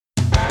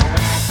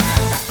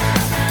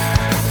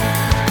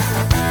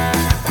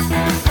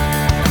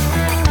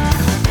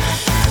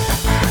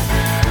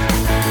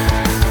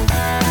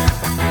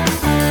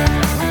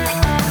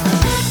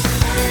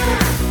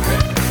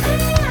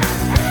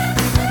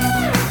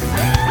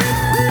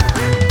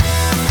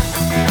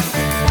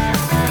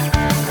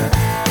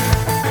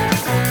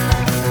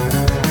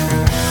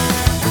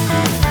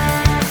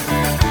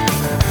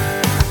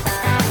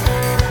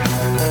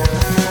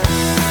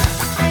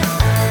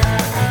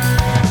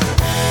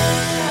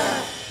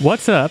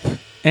What's up,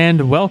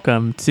 and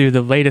welcome to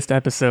the latest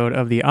episode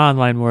of the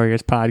Online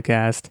Warriors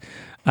podcast.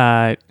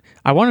 I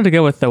wanted to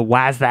go with the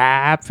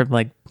WhatsApp from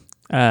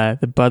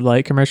the Bud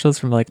Light commercials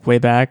from way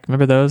back.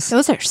 Remember those?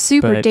 Those are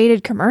super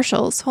dated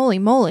commercials. Holy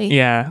moly.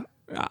 Yeah.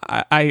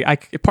 I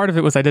part of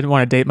it was I didn't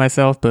want to date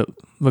myself, but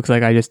looks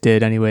like I just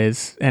did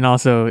anyways. And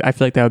also, I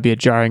feel like that would be a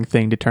jarring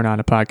thing to turn on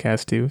a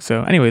podcast to.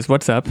 So anyways,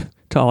 what's up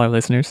to all our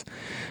listeners?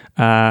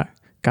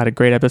 Got a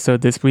great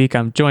episode this week.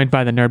 I'm joined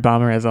by the Nerd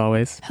Bomber, as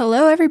always.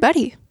 Hello,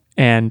 everybody.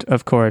 And,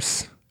 of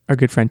course, our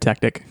good friend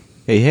Tactic.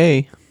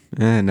 Hey.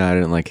 No, I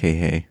didn't like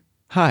hey.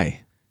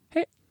 Hi.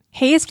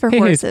 Hey is for Hey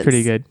horses. is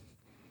pretty good.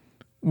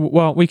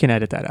 Well, we can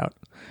edit that out.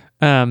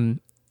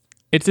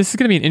 This is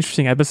going to be an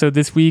interesting episode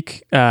this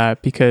week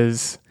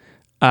because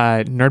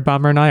Nerd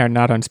Bomber and I are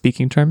not on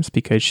speaking terms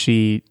because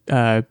she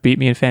beat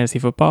me in fantasy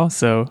football.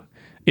 So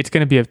it's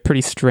going to be a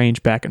pretty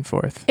strange back and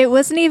forth. It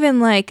wasn't even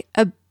like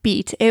a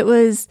beat. It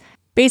was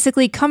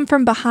basically come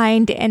from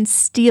behind and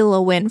steal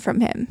a win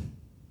from him.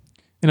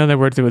 In other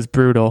words, it was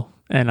brutal,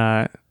 and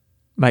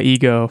my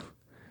ego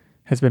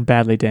has been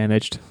badly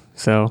damaged.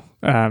 So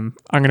I'm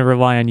going to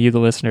rely on you, the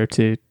listener,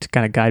 to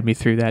kind of guide me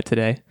through that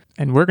today.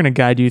 And we're going to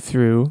guide you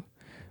through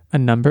a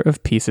number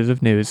of pieces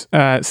of news.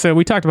 So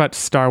we talked about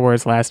Star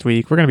Wars last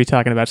week. We're going to be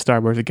talking about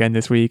Star Wars again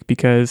this week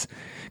because,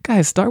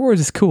 guys, Star Wars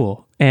is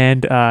cool,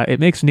 and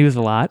it makes news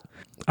a lot.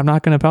 I'm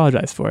not going to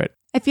apologize for it.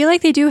 I feel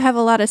like they do have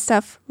a lot of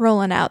stuff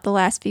rolling out the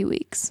last few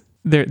weeks.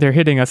 They're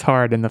hitting us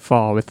hard in the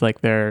fall with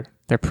their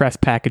press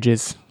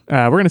packages.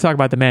 We're going to talk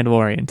about The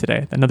Mandalorian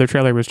today. Another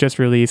trailer was just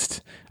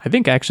released, I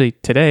think actually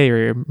today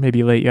or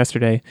maybe late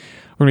yesterday.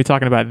 We're going to be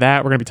talking about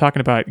that. We're going to be talking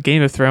about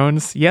Game of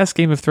Thrones. Yes,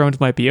 Game of Thrones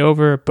might be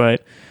over,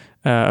 but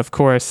of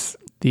course,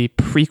 the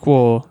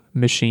prequel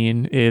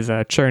machine is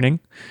churning.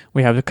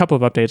 We have a couple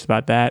of updates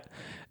about that.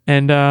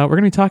 And we're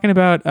going to be talking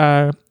about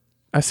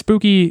a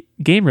spooky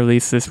game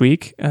release this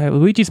week.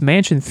 Luigi's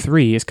Mansion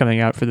 3 is coming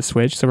out for the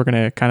Switch, so we're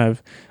going to kind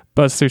of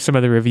buzz through some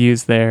of the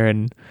reviews there,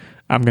 and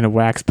I'm going to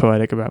wax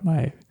poetic about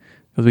my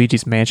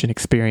Luigi's Mansion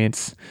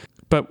experience.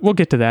 But we'll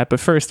get to that. But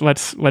first,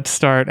 let's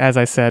start, as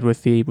I said,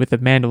 with the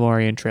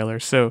Mandalorian trailer.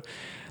 So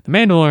The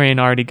Mandalorian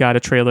already got a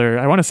trailer.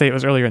 I want to say it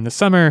was earlier in the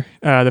summer,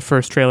 the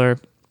first trailer.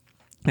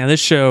 Now, this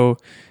show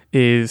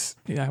is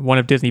one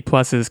of Disney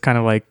Plus's kind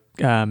of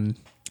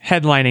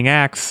headlining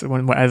acts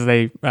as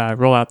they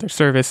roll out their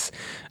service.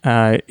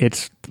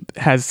 It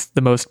has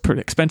the most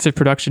expensive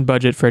production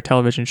budget for a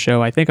television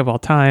show, I think, of all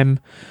time.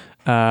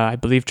 I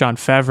believe Jon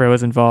Favreau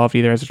is involved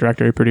either as a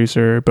director or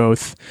producer or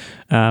both.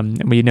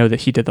 And we know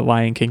that he did the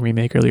Lion King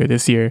remake earlier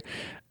this year.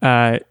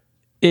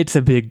 It's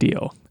a big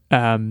deal.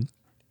 And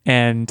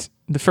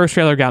the first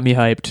trailer got me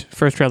hyped.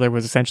 First trailer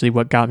was essentially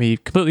what got me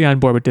completely on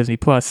board with Disney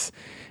Plus.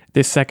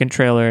 This second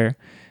trailer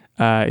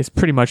is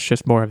pretty much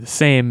just more of the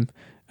same.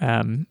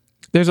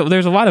 There's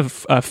a lot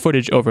of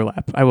footage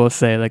overlap, I will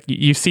say.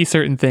 You see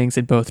certain things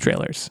in both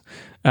trailers.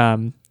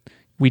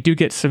 We do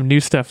get some new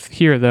stuff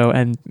here, though,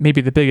 and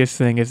maybe the biggest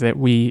thing is that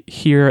we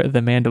hear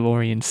the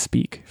Mandalorian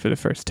speak for the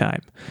first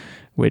time,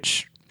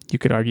 which you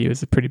could argue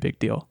is a pretty big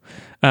deal.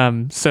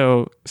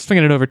 So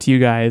swinging it over to you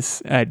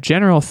guys,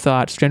 general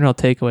thoughts, general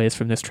takeaways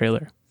from this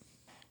trailer.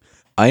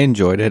 I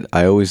enjoyed it.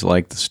 I always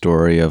liked the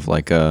story of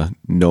a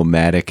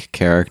nomadic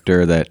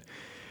character that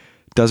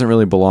doesn't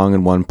really belong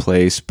in one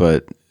place,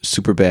 but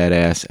super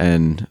badass.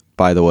 And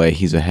by the way,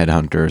 he's a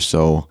headhunter,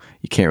 so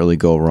you can't really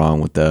go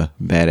wrong with the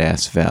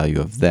badass value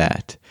of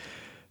that.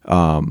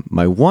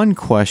 My one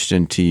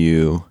question to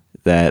you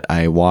that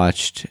I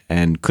watched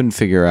and couldn't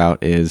figure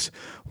out is,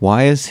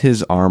 why is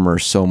his armor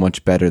so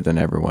much better than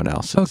everyone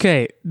else's?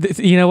 Okay,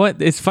 you know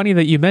what? It's funny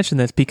that you mentioned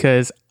this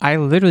because I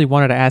literally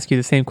wanted to ask you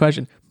the same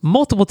question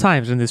multiple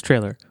times in this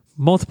trailer.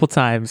 Multiple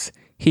times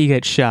he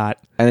gets shot.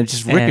 And it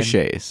just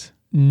ricochets.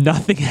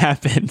 Nothing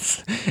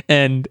happens.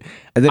 And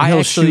then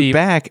he'll shoot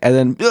back,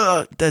 and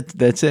then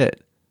that's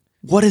it.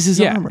 What is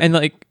his armor? And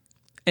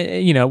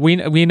we know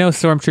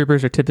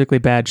stormtroopers are typically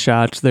bad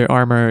shots. Their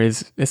armor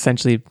is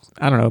essentially,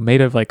 I don't know, made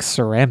of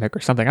ceramic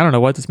or something. I don't know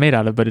what it's made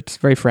out of, but it's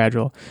very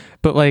fragile.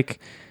 But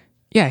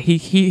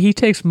he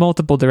takes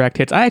multiple direct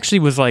hits. I actually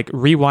was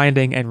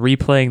rewinding and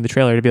replaying the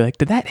trailer to be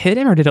did that hit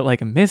him or did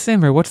it miss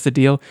him or what's the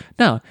deal?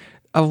 No,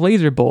 a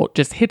laser bolt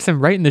just hits him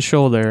right in the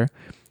shoulder,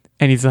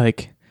 and he's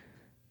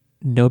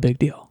no big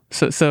deal.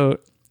 So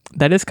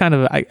that is kind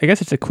of, I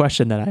guess it's a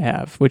question that I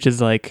have, which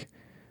is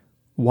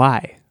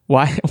why?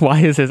 Why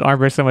is his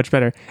armor so much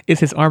better? Is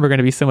his armor going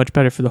to be so much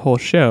better for the whole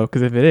show?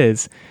 Because if it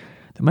is,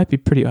 that might be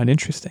pretty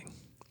uninteresting.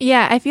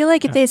 Yeah, I feel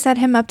like if they set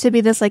him up to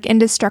be this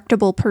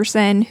indestructible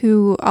person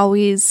who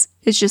always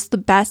is just the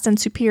best and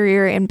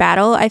superior in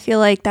battle, I feel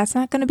like that's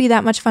not going to be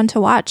that much fun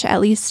to watch, at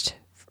least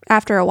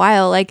after a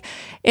while.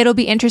 It'll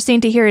be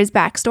interesting to hear his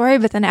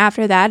backstory, but then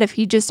after that, if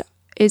he just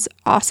is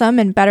awesome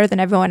and better than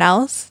everyone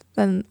else,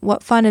 then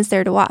what fun is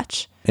there to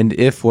watch? And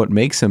if what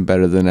makes him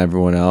better than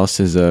everyone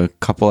else is a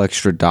couple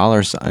extra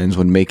dollar signs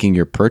when making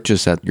your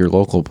purchase at your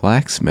local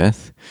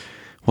blacksmith,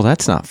 well,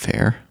 that's not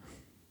fair.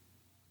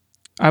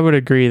 I would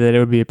agree that it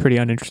would be a pretty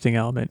uninteresting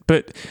element,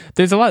 but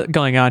there's a lot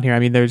going on here. I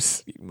mean,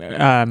 there's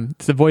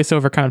the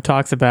voiceover kind of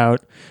talks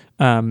about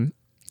kind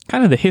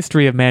of the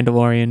history of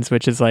Mandalorians,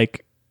 which is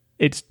like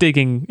it's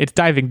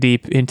diving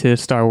deep into the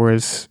Star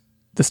Wars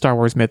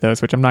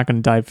mythos, which I'm not going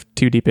to dive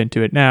too deep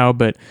into it now,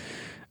 but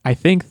I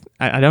think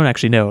I don't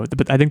actually know,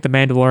 but I think the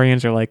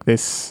Mandalorians are like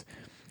this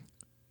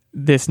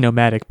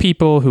nomadic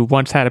people who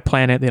once had a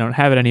planet, they don't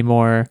have it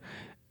anymore.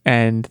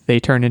 And they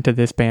turn into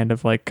this band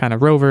of like kind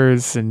of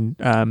rovers, and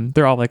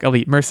they're all like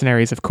elite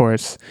mercenaries, of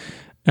course.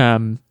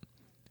 It'll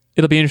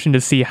be interesting to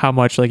see how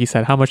much, like you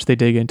said, how much they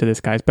dig into this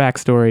guy's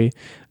backstory.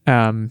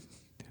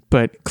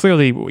 But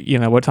clearly, you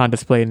know, what's on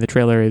display in the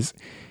trailer is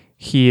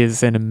he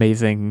is an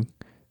amazing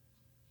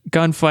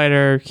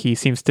gunfighter. He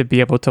seems to be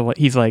able to,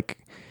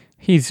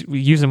 he's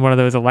using one of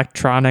those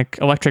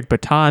electric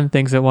baton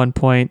things at one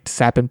point,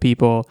 sapping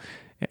people.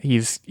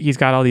 He's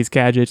got all these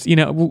gadgets. You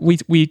know,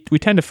 we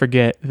tend to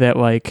forget that,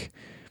 like,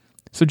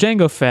 so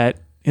Jango Fett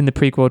in the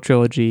prequel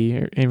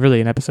trilogy, and really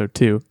in episode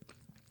 2,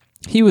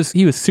 he was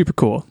super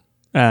cool.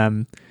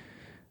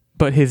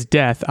 But his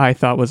death I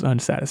thought was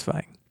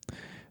unsatisfying.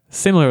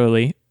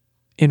 Similarly,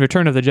 in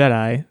Return of the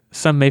Jedi,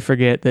 some may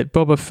forget that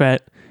Boba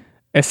Fett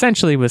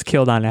essentially was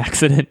killed on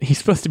accident. He's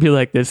supposed to be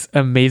like this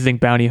amazing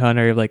bounty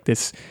hunter, like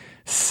this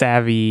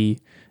savvy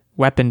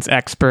weapons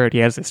expert. He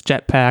has this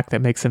jetpack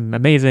that makes him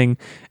amazing,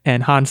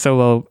 and Han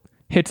Solo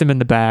hits him in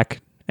the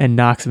back and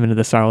knocks him into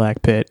the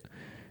Sarlacc pit,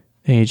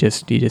 and he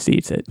just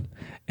eats it.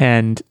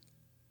 And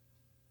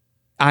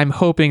I'm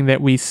hoping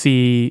that we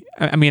see,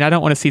 I mean, I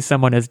don't want to see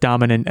someone as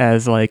dominant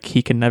as like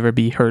he can never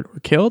be hurt or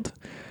killed,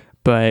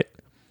 but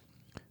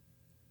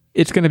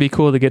it's going to be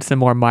cool to get some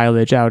more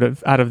mileage out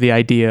of the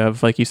idea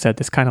of, like you said,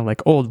 this kind of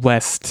like Old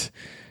West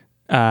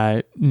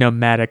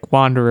nomadic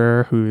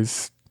wanderer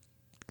who's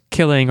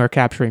killing or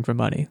capturing for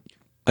money.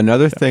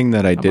 Another thing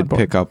that I did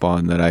pick up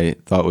on that I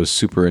thought was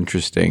super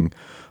interesting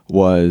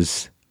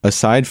was,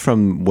 aside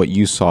from what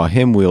you saw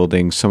him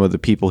wielding, some of the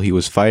people he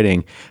was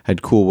fighting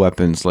had cool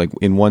weapons. Like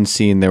in one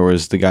scene, there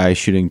was the guy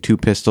shooting 2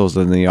 pistols,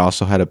 and then he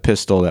also had a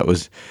pistol that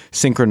was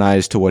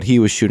synchronized to what he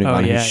was shooting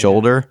on his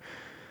shoulder. Yeah.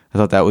 I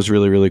thought that was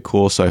really, really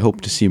cool. So I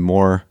hope to see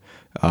more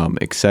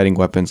exciting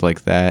weapons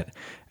like that.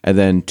 And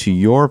then to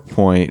your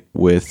point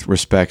with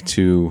respect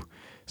to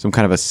some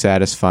kind of a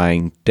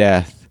satisfying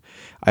death,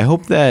 I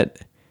hope that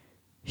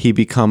he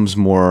becomes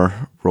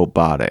more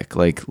robotic.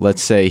 Like,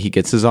 let's say he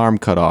gets his arm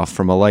cut off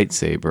from a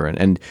lightsaber.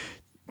 And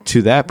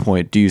to that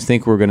point, do you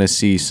think we're going to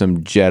see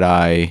some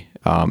Jedi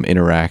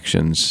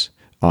interactions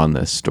on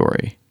this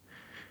story?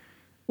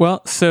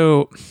 Well,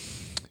 so,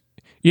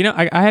 you know,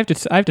 I have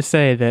to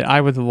say that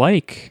I would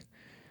like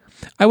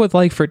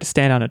for it to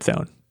stand on its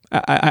own.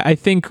 I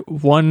think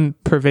one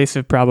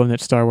pervasive problem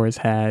that Star Wars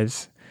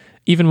has,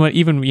 even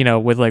you know,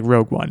 with like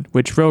Rogue One,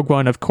 which Rogue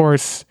One, of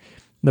course,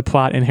 the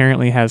plot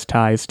inherently has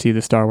ties to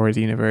the Star Wars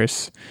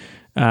universe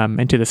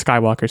and to the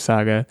Skywalker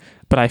saga.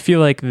 But I feel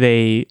like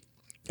they,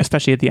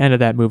 especially at the end of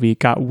that movie,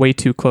 got way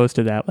too close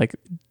to that. Like,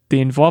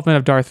 the involvement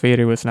of Darth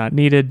Vader was not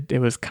needed. It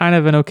was kind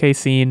of an okay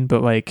scene,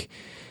 but like,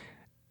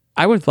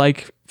 I would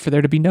like for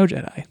there to be no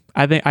Jedi.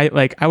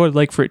 I would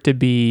like for it to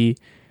be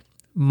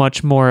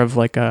much more of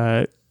like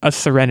a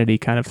Serenity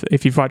kind of.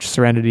 If you've watched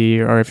Serenity,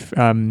 or if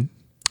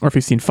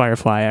you've seen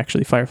Firefly,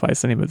 actually, Firefly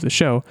is the name of the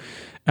show.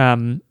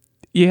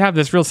 You have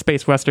this real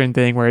space western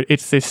thing where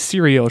it's this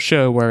serial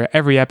show where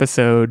every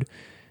episode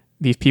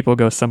these people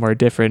go somewhere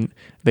different.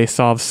 They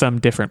solve some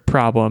different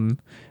problem.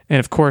 And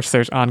of course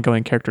there's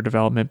ongoing character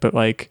development, but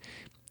like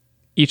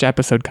each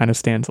episode kind of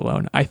stands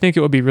alone. I think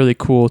it would be really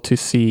cool to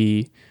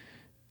see,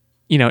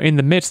 you know, in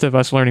the midst of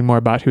us learning more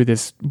about who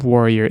this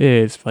warrior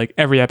is, like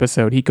every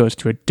episode he goes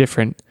to a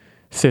different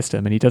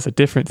system and he does a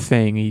different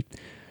thing.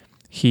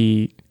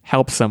 He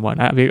helps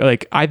someone. I mean,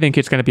 like, I think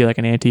it's going to be like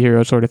an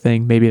anti-hero sort of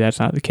thing. Maybe that's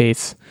not the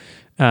case.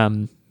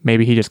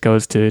 Maybe he just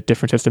goes to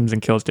different systems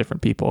and kills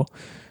different people.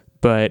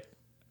 But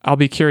I'll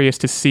be curious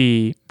to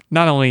see,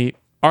 not only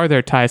are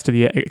there ties to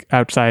the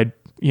outside,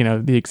 you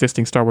know, the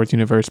existing Star Wars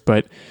universe,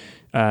 but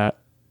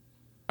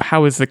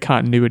how is the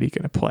continuity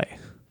going to play?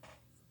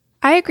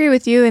 I agree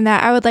with you in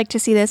that I would like to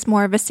see this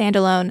more of a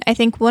standalone. I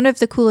think one of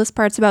the coolest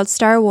parts about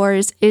Star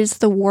Wars is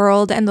the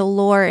world and the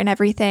lore and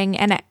everything.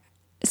 And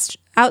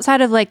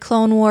outside of like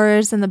Clone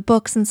Wars and the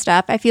books and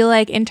stuff, I feel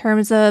like in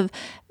terms of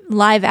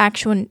live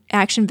action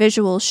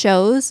visual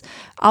shows,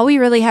 all we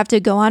really have to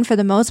go on for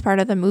the most part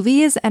of the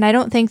movies. And I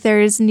don't think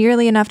there's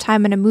nearly enough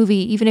time in a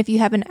movie, even if you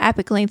have an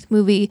epic length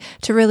movie,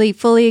 to really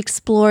fully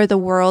explore the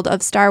world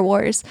of Star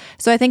Wars.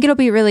 So I think it'll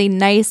be really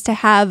nice to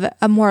have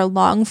a more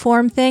long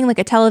form thing, like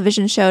a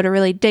television show, to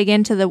really dig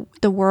into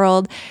the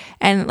world.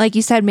 And like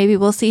you said, maybe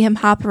we'll see him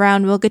hop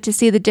around. We'll get to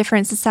see the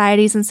different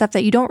societies and stuff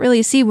that you don't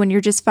really see when you're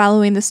just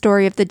following the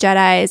story of the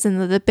Jedis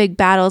and the big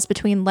battles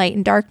between light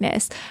and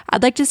darkness.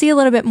 I'd like to see a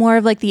little bit more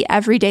of like the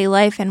everyday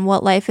life and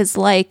what life is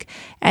like.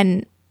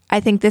 And I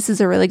think this is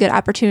a really good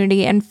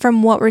opportunity. And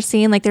from what we're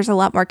seeing, like, there's a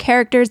lot more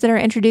characters that are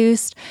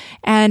introduced.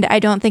 And I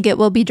don't think it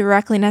will be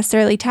directly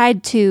necessarily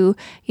tied to,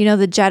 you know,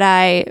 the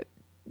Jedi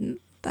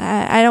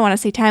I don't want to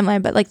say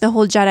timeline, but like the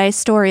whole Jedi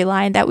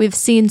storyline that we've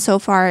seen so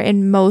far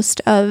in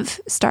most of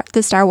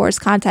the Star Wars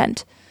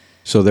content.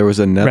 So there was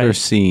another Right.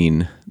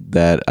 scene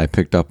that I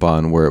picked up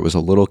on where it was a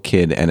little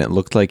kid and it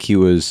looked like he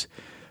was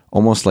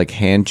almost like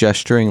hand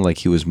gesturing, like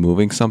he was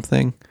moving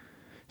something,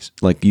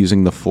 like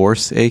using the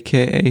Force,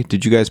 aka.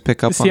 Did you guys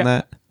pick up See, on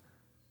that?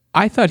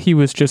 I thought he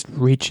was just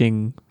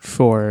reaching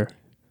for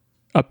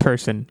a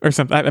person or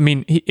something. I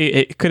mean,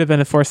 it could have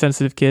been a force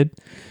sensitive kid.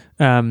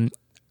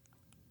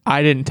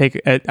 I didn't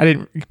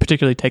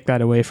particularly take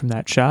that away from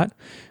that shot.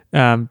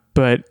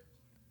 But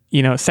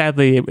you know,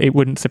 sadly, it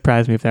wouldn't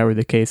surprise me if that were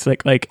the case.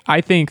 Like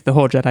I think the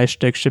whole Jedi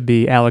shtick should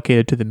be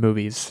allocated to the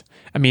movies.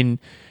 I mean,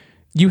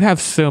 you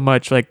have so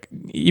much, like,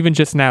 even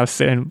just now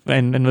sitting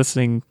and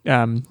listening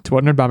to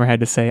what Nerd Bomber had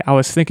to say, I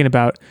was thinking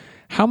about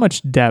how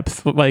much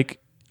depth, like,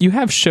 you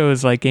have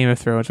shows like Game of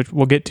Thrones, which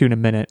we'll get to in a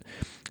minute,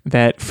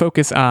 that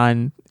focus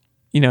on,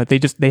 you know,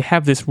 they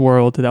have this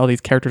world that all these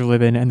characters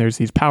live in, and there's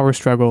these power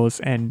struggles,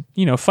 and,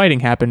 you know,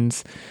 fighting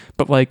happens.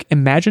 But, like,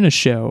 imagine a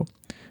show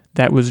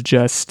that was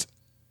just,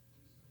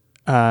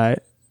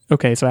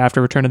 okay, so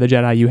after Return of the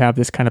Jedi, you have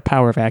this kind of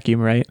power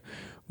vacuum, right?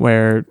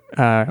 Where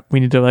we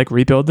need to, like,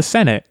 rebuild the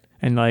Senate.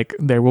 And, like,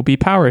 there will be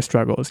power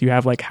struggles. You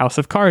have, like, House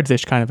of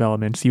Cards-ish kind of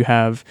elements. You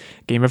have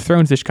Game of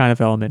Thrones-ish kind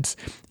of elements.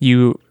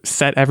 You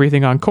set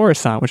everything on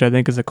Coruscant, which I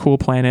think is a cool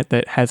planet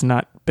that has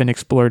not been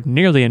explored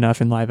nearly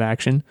enough in live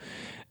action.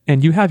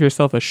 And you have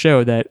yourself a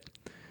show that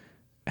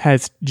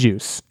has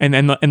juice.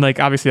 And like,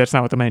 obviously that's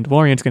not what The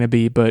Mandalorian's going to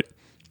be, but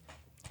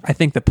I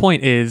think the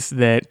point is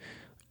that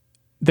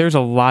there's a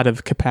lot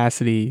of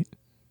capacity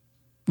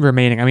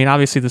remaining. I mean,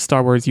 obviously the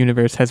Star Wars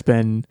universe has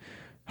been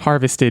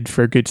harvested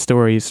for good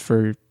stories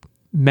for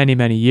many,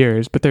 many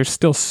years, but there's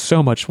still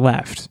so much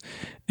left.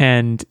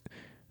 And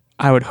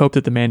I would hope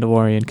that The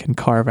Mandalorian can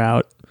carve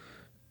out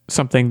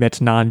something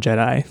that's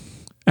non-Jedi.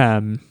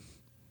 And,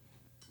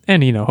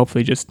 you know,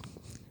 hopefully just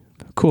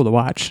cool to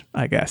watch,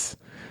 I guess.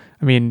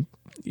 I mean,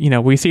 you know,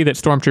 we see that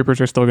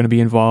stormtroopers are still going to be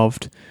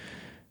involved.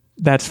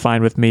 That's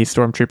fine with me.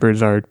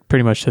 Stormtroopers are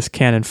pretty much just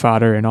cannon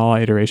fodder in all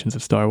iterations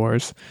of Star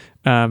Wars.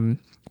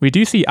 We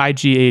do see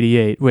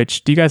IG-88,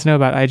 which, do you guys know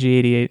about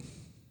IG-88?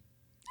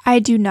 I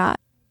do not.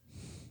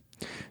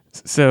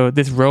 So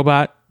this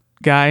robot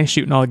guy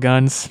shooting all the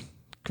guns,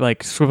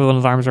 like swiveling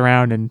his arms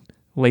around and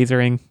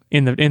lasering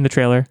in the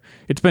trailer.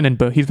 He's been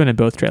in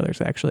both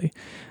trailers, actually.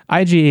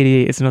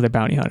 IG-88 is another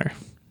bounty hunter,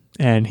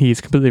 and he's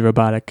completely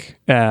robotic.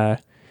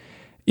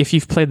 If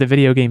you've played the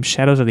video game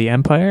Shadows of the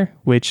Empire,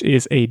 which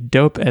is a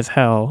dope as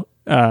hell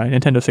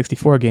Nintendo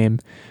 64 game,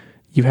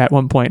 you at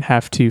one point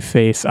have to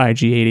face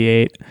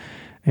IG-88,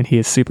 and he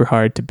is super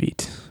hard to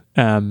beat.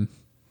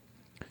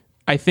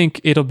 I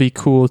think it'll be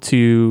cool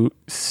to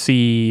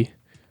see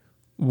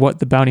what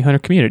the bounty hunter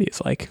community is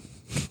like,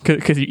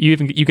 because you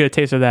get a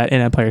taste of that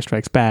in Empire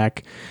Strikes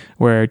Back,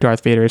 where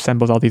Darth Vader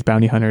assembles all these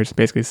bounty hunters,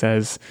 basically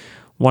says,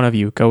 "One of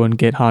you go and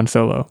get Han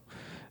Solo."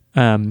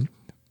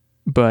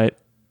 But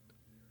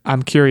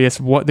I'm curious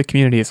what the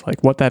community is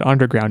like, what that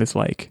underground is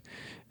like,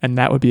 and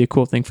that would be a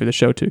cool thing for the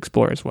show to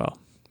explore as well.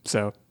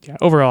 So yeah,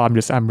 overall,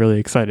 I'm really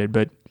excited.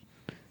 But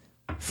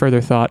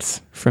further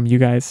thoughts from you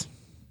guys?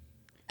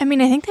 I mean,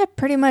 I think that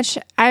pretty much,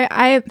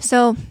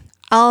 so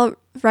I'll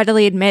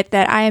readily admit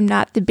that I am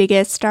not the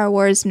biggest Star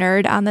Wars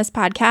nerd on this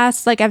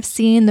podcast. Like, I've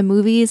seen the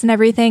movies and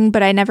everything,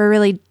 but I never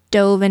really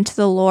dove into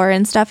the lore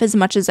and stuff as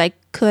much as I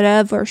could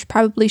have or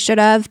probably should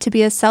have to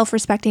be a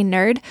self-respecting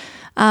nerd.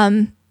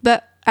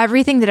 But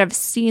everything that I've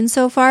seen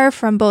so far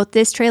from both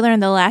this trailer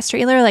and the last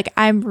trailer, like,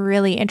 I'm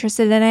really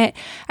interested in it.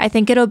 I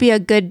think it'll be a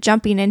good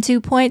jumping into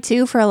point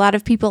too for a lot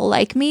of people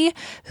like me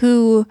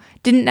who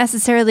didn't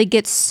necessarily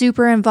get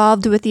super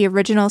involved with the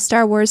original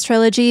Star Wars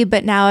trilogy,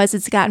 but now as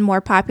it's gotten more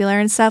popular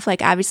and stuff,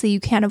 like, obviously you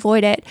can't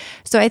avoid it.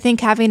 So I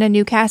think having a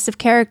new cast of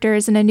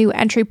characters and a new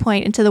entry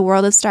point into the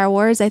world of Star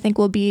Wars, I think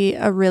will be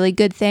a really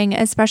good thing,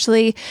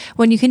 especially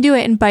when you can do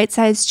it in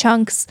bite-sized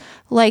chunks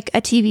like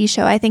a TV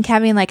show. I think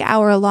having like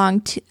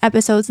hour-long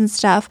episodes and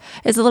stuff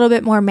is a little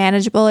bit more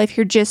manageable if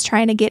you're just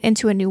trying to get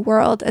into a new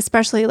world,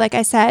 especially like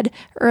I said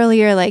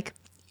earlier, like,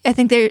 I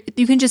think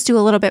you can just do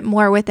a little bit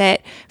more with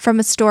it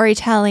from a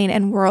storytelling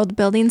and world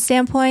building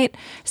standpoint.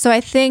 So I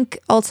think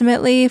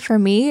ultimately for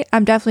me,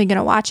 I'm definitely going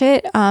to watch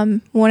it.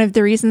 One of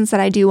the reasons that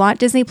I do want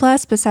Disney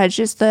Plus, besides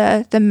just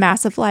the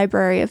massive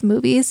library of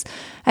movies,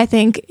 I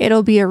think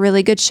it'll be a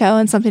really good show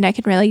and something I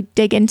can really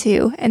dig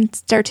into and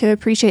start to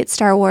appreciate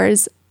Star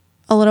Wars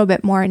a little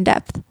bit more in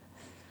depth.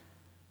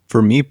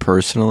 For me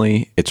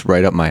personally, it's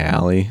right up my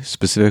alley,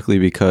 specifically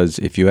because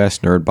if you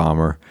ask Nerd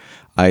Bomber,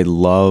 I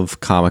love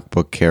comic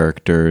book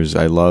characters.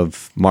 I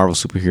love Marvel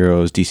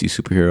superheroes, DC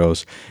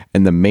superheroes.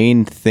 And the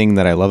main thing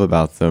that I love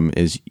about them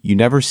is you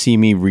never see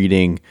me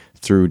reading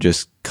through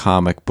just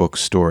comic book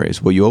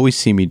stories. What you always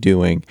see me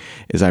doing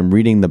is I'm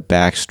reading the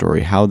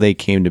backstory, how they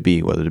came to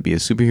be, whether to be a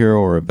superhero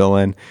or a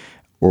villain,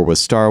 or with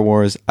Star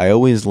Wars. I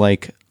always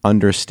like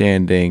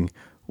understanding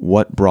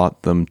what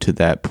brought them to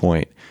that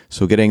point.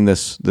 So getting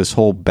this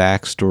whole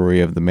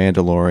backstory of the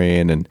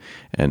Mandalorian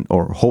and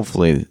or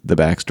hopefully the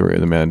backstory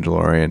of the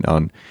Mandalorian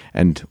on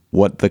and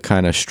what the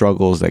kind of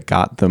struggles that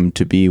got them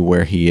to be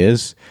where he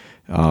is.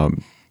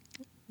 And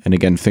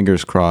again,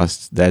 fingers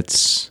crossed,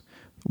 that's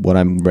what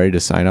I'm ready to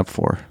sign up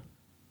for.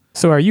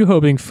 So are you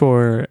hoping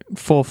for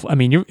full? I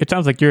mean, it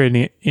sounds like you're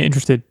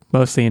interested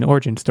mostly in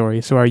origin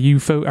story. So are you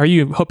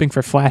hoping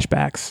for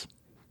flashbacks?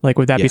 Like,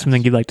 would that be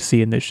something you'd like to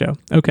see in this show?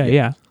 Okay,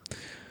 yeah.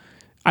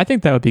 I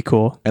think that would be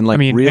cool. And like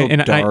real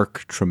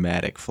dark,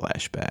 traumatic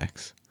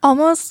flashbacks.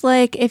 Almost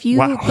like if you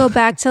go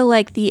back to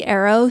like the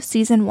Arrow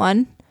season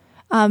 1,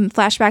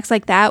 flashbacks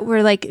like that,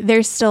 where like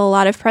there's still a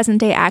lot of present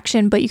day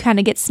action, but you kind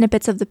of get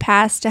snippets of the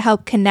past to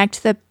help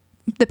connect the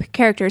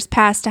characters'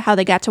 past to how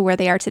they got to where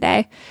they are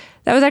today.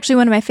 That was actually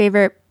one of my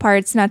favorite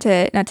parts, not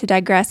to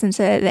digress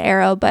into the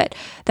Arrow, but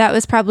that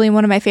was probably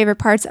one of my favorite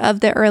parts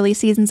of the early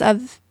seasons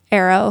of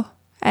Arrow.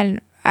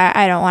 And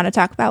I don't want to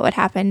talk about what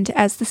happened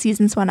as the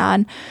seasons went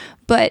on,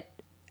 but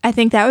I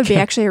think that would be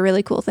actually a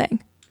really cool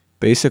thing.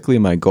 Basically,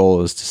 my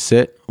goal is to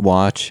sit,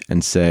 watch,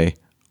 and say,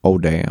 oh,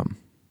 damn.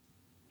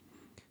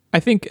 I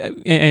think,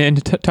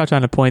 and to touch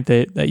on a point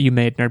that you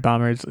made, Nerd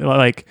Bombers,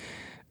 like,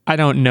 I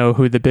don't know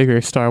who the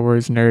bigger Star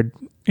Wars nerd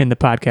in the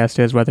podcast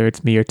is, whether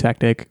it's me or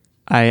Technic.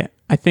 I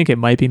think it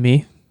might be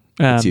me.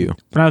 It's you.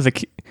 When I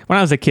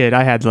was a kid,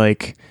 I had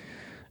like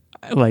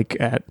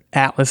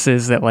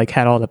atlases that like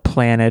had all the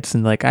planets,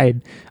 and like I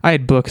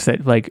had books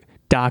that like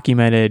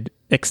documented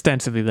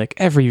extensively like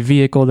every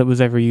vehicle that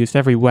was ever used,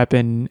 every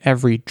weapon,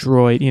 every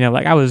droid.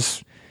 Like I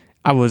was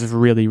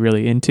really,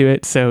 really into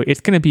it. So it's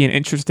going to be an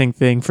interesting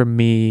thing for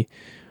me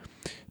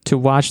to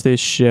watch this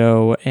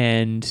show,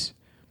 and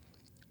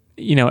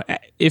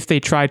if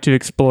they try to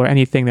explore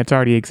anything that's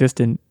already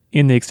existent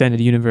in the extended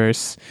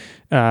universe,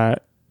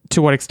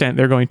 to what extent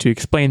they're going to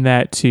explain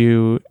that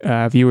to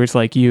viewers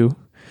like you,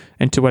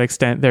 and to what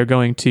extent they're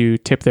going to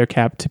tip their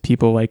cap to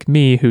people like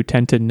me who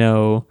tend to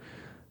know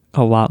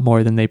a lot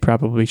more than they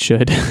probably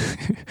should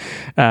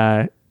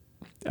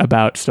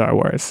about Star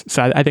Wars.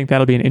 So I think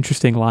that'll be an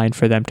interesting line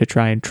for them to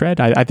try and tread.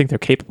 I think they're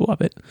capable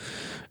of it.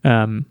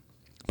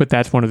 But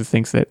that's one of the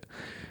things that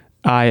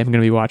I am going to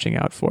be watching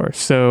out for.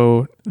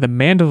 So The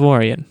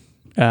Mandalorian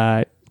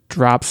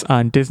drops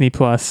on Disney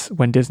Plus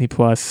when Disney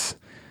Plus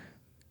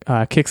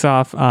kicks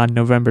off on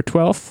November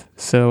 12th.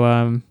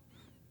 So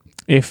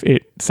if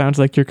it sounds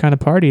like your kind of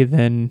party,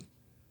 then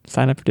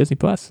sign up for Disney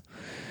Plus.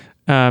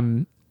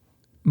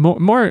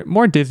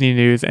 More Disney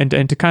news, and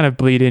to kind of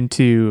bleed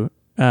into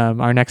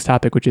our next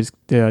topic, which is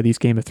these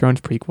Game of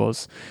Thrones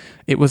prequels.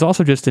 It was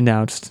also just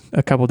announced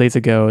a couple days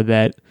ago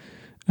that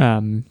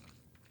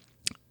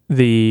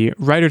the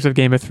writers of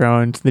Game of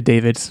Thrones, the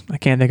Davids, I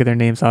can't think of their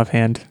names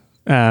offhand,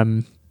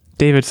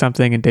 David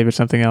something and David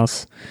something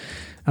else.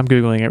 I'm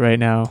Googling it right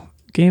now.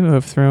 Game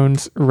of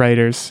Thrones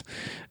writers,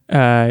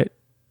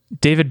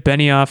 David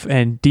Benioff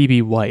and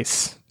D.B.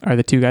 Weiss are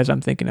the two guys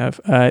I'm thinking of.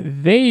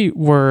 They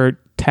were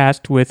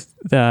tasked with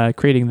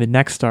creating the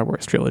next Star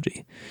Wars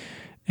trilogy.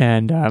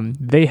 And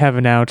they have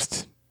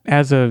announced,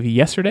 as of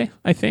yesterday,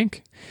 I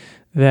think,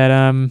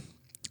 that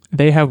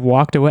they have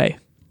walked away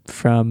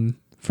from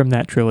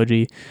that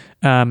trilogy.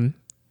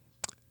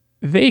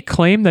 They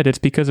claim that it's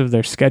because of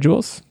their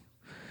schedules.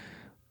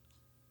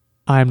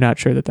 I'm not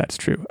sure that that's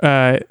true.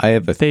 I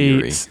have a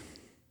theory.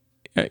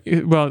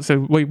 Well, so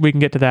we can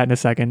get to that in a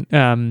second.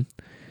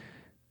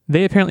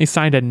 They apparently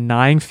signed a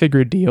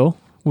 9-figure deal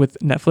with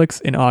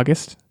Netflix in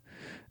August.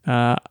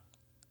 I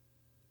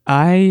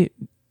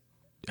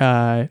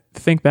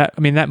think that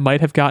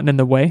might have gotten in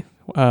the way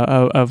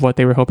of what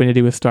they were hoping to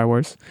do with Star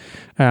Wars.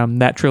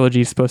 That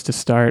trilogy is supposed to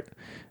start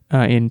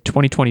in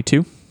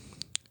 2022.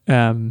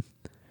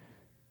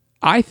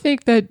 I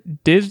think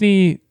that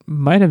Disney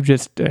might have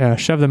just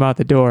shoved them out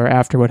the door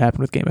after what happened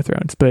with Game of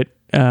Thrones. But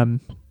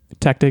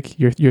Tactic,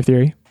 your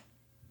theory?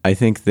 I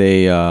think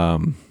they,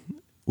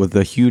 with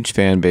the huge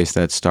fan base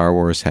that Star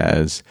Wars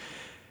has,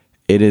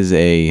 it is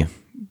a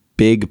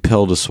big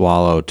pill to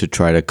swallow to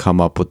try to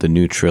come up with the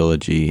new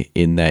trilogy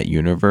in that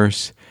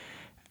universe.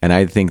 And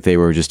I think they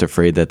were just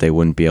afraid that they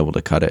wouldn't be able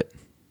to cut it,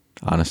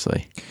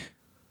 honestly.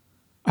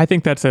 I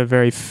think that's a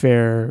very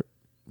fair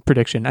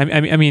prediction.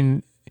 I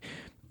mean,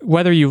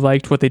 whether you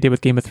liked what they did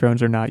with Game of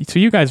Thrones or not. So do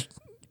you guys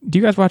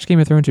watch Game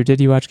of Thrones, or did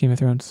you watch Game of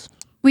Thrones?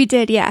 We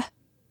did, yeah.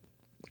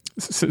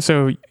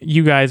 So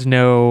you guys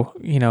know,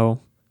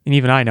 and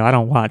even I know, I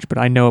don't watch, but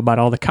I know about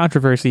all the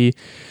controversy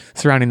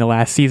surrounding the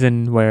last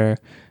season where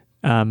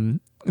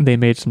they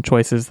made some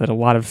choices that a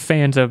lot of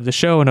fans of the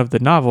show and of the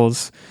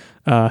novels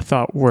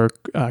thought were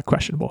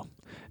questionable.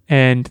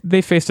 And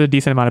they faced a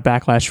decent amount of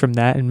backlash from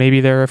that, and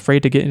maybe they're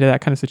afraid to get into that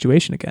kind of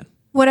situation again.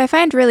 What I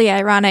find really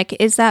ironic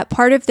is that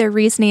part of their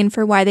reasoning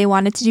for why they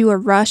wanted to do a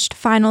rushed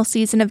final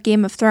season of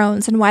Game of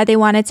Thrones and why they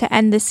wanted to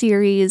end the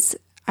series,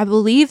 I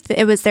believe that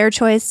it was their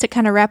choice to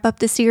kind of wrap up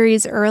the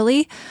series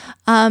early,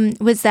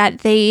 was that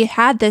they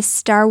had this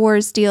Star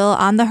Wars deal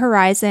on the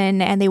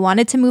horizon and they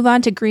wanted to move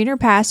on to greener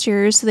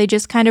pastures, so they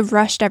just kind of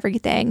rushed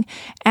everything.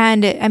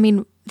 And I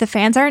mean, the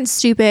fans aren't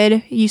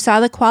stupid. You saw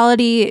the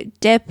quality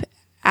dip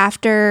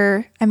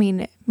after, I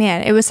mean,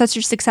 man, it was such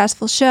a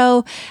successful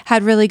show,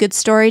 had really good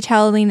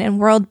storytelling and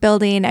world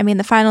building. I mean,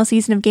 the final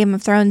season of Game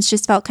of Thrones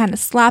just felt kind of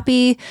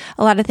sloppy.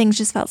 A lot of things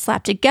just felt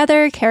slapped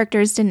together.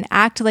 Characters didn't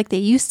act like they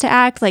used to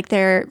act, like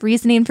their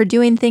reasoning for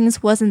doing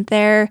things wasn't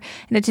there,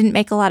 and it didn't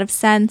make a lot of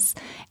sense.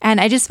 And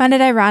I just find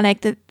it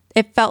ironic that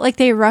it felt like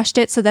they rushed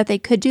it so that they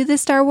could do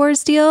this Star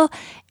Wars deal.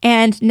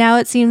 And now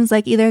it seems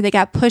like either they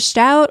got pushed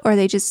out or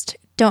they just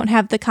don't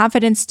have the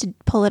confidence to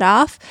pull it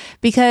off,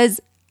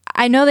 because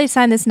I know they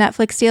signed this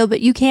Netflix deal,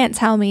 but you can't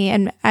tell me,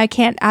 and I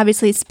can't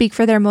obviously speak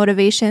for their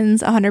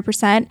motivations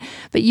 100%,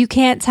 but you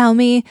can't tell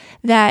me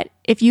that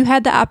if you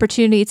had the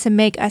opportunity to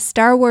make a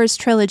Star Wars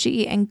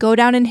trilogy and go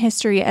down in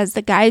history as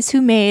the guys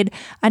who made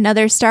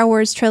another Star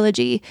Wars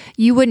trilogy,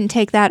 you wouldn't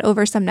take that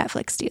over some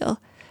Netflix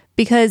deal.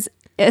 Because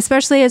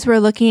especially as we're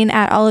looking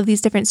at all of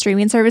these different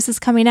streaming services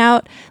coming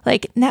out,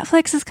 like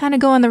Netflix is kind of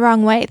going the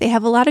wrong way. They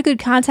have a lot of good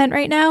content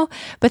right now,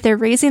 but they're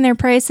raising their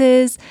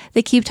prices.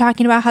 They keep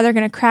talking about how they're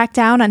going to crack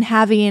down on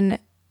having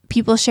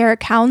people share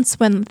accounts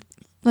when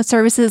the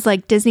services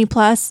like Disney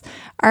Plus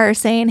are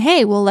saying,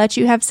 hey, we'll let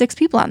you have 6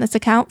 people on this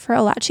account for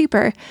a lot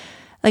cheaper.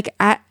 Like,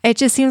 it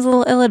just seems a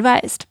little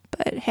ill-advised,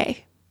 but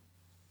hey.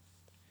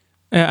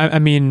 I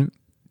mean,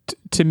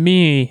 to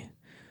me,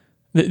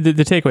 the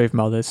takeaway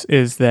from all this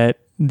is that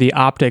the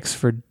optics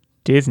for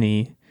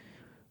Disney,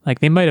 like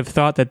they might have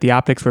thought that the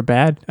optics were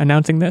bad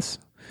announcing this.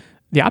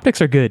 The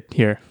optics are good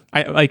here.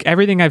 I like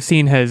everything I've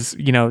seen has,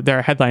 you know, there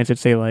are headlines that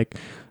say like,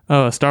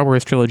 oh, a Star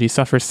Wars trilogy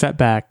suffers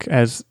setback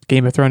as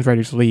Game of Thrones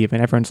writers leave.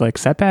 And everyone's like,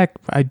 setback?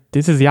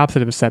 This is the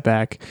opposite of a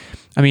setback.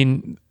 I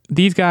mean,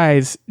 these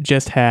guys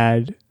just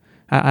had,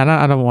 I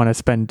don't want to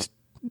spend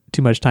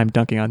too much time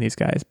dunking on these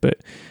guys,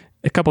 but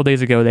a couple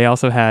days ago, they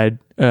also had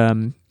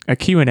a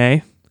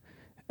Q&A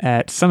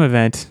at some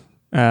event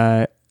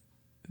that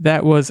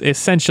was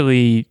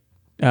essentially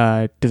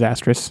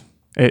disastrous.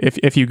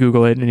 If you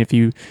Google it and if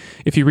you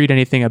read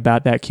anything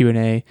about that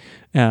Q&A,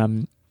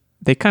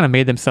 they kind of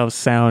made themselves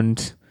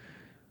sound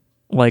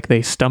like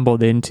they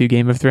stumbled into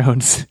Game of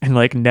Thrones and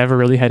like never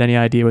really had any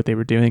idea what they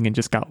were doing and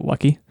just got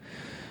lucky.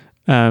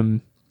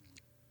 Not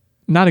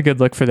a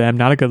good look for them,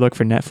 not a good look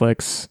for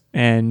Netflix,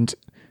 and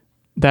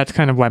that's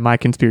kind of why my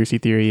conspiracy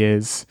theory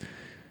is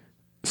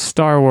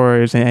Star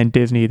Wars and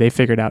Disney, they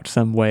figured out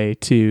some way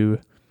to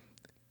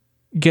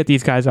get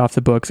these guys off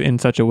the books in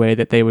such a way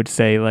that they would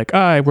say like,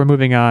 we're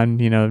moving on,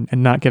 you know,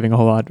 and not giving a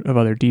whole lot of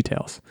other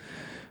details.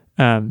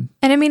 And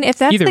I mean, if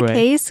that's the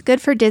case,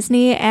 good for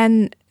Disney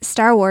and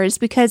Star Wars,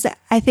 because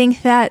I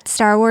think that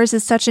Star Wars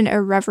is such an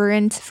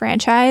irreverent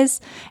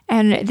franchise,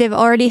 and they've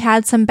already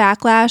had some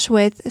backlash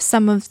with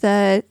some of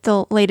the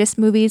latest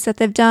movies that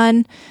they've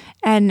done.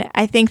 And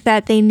I think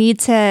that they need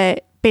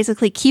to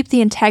basically keep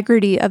the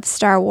integrity of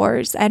Star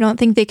Wars. I don't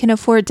think they can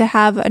afford to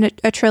have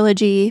a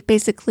trilogy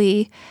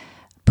basically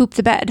poop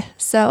the bed.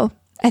 So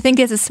I think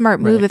it's a smart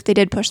move if they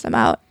did push them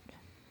out.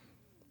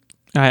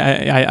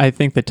 I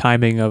think the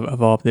timing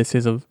of all of this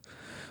is a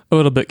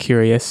little bit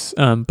curious,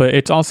 but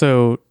it's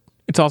also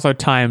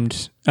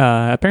timed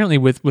apparently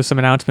with some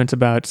announcements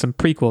about some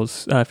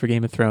prequels for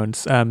Game of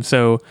Thrones.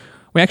 So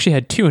we actually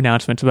had 2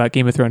 announcements about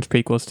Game of Thrones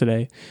prequels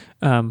today.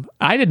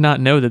 I did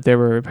not know that there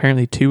were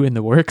apparently 2 in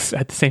the works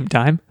at the same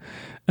time.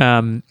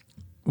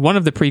 One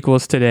of the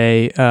prequels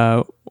today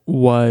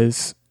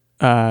was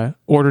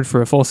ordered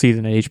for a full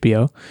season at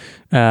HBO.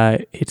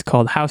 It's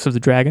called House of the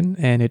Dragon,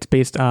 and it's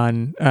based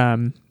on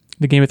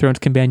the Game of Thrones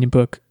companion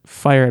book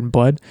Fire and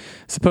Blood.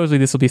 Supposedly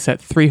this will be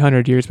set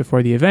 300 years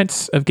before the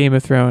events of Game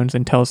of Thrones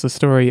and tells the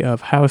story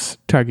of House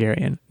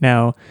Targaryen.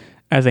 Now,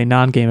 as a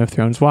non-Game of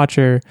Thrones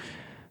watcher,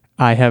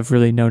 I have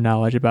really no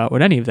knowledge about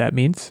what any of that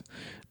means.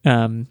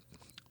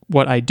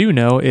 What I do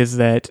know is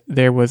that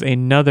there was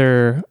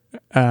another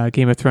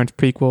Game of Thrones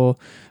prequel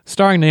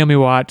starring Naomi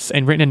Watts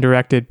and written and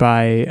directed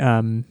by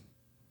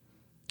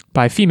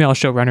female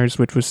showrunners,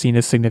 which was seen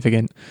as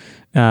significant,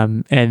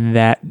 and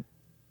that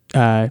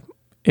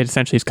it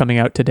essentially is coming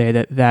out today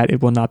that it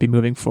will not be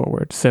moving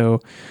forward. So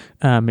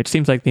it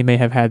seems like they may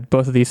have had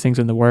both of these things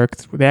in the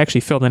works. They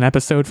actually filmed an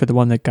episode for the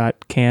one that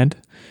got canned,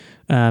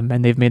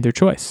 and they've made their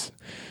choice.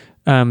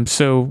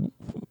 So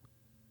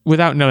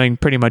without knowing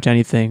pretty much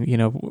anything, you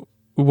know,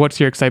 what's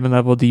your excitement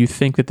level? Do you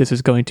think that this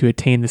is going to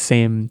attain the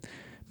same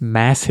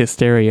mass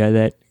hysteria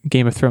that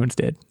Game of Thrones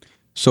did?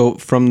 So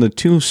from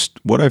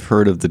what I've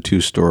heard of the 2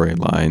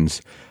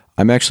 storylines,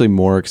 I'm actually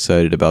more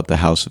excited about the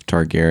House of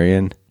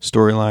Targaryen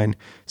storyline,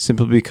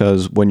 simply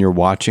because when you're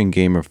watching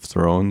Game of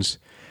Thrones,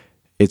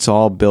 it's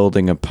all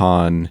building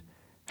upon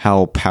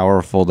how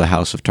powerful the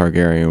House of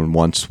Targaryen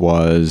once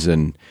was,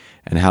 and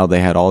how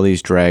they had all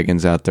these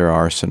dragons at their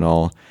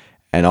arsenal,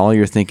 and all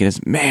you're thinking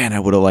is, man, I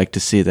would have liked to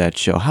see that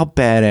show. How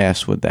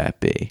badass would that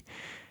be?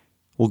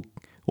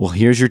 Well,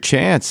 here's your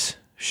chance.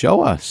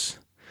 Show us.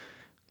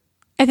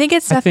 I think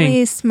it's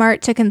definitely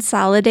smart to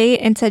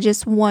consolidate into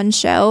just one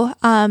show.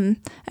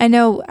 I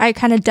know I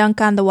kind of dunk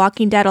on The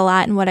Walking Dead a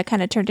lot and what it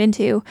kind of turned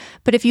into.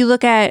 But if you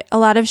look at a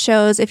lot of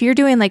shows, if you're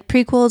doing like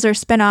prequels or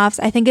spinoffs,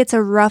 I think it's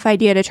a rough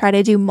idea to try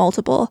to do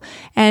multiple.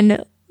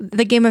 And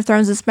the Game of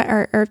Thrones is,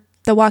 or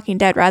The Walking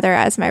Dead, rather,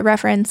 as my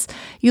reference,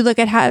 you look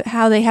at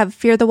how they have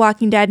Fear the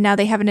Walking Dead. Now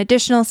they have an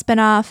additional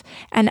spinoff.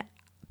 And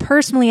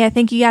personally, I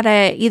think you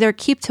gotta either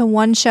keep to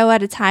one show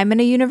at a time in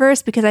a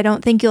universe, because I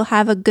don't think you'll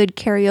have a good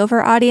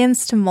carryover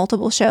audience to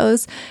multiple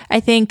shows. I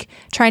think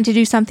trying to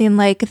do something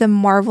like the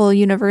Marvel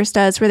universe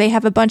does, where they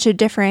have a bunch of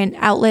different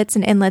outlets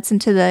and inlets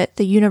into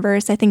the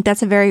universe, I think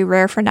that's a very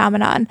rare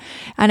phenomenon.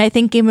 And I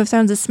think Game of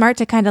Thrones is smart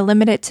to kind of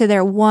limit it to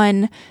their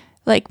one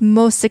like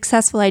most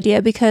successful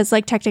idea, because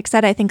like Tactic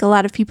said, I think a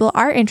lot of people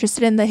are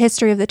interested in the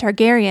history of the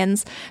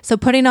Targaryens. So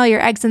putting all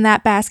your eggs in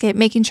that basket,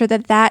 making sure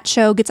that that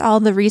show gets all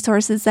the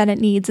resources that it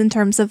needs in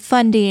terms of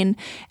funding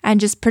and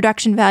just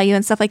production value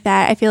and stuff like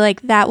that, I feel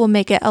like that will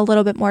make it a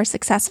little bit more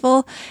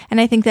successful. And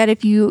I think that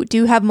if you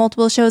do have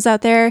multiple shows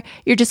out there,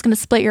 you're just going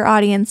to split your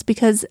audience,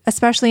 because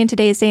especially in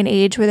today's day and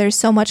age where there's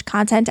so much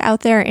content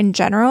out there in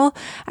general,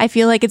 I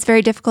feel like it's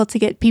very difficult to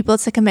get people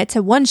to commit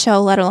to one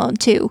show, let alone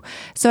two.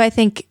 So I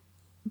think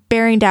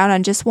bearing down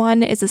on just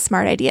one is a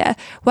smart idea.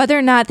 Whether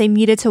or not they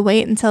needed to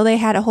wait until they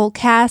had a whole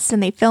cast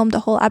and they filmed a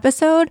whole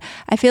episode,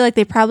 I feel like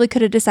they probably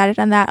could have decided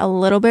on that a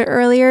little bit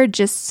earlier,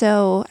 just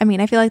so, I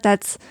mean, I feel like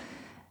that's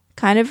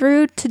kind of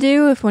rude to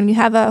do if when you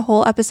have a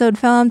whole episode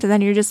filmed and then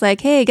you're just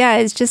like, hey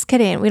guys, just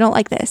kidding, we don't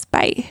like this,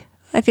 bye.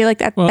 I feel like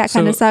that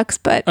kind of sucks,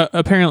 but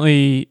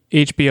apparently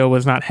HBO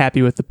was not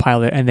happy with the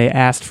pilot and they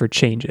asked for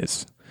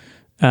changes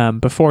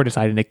before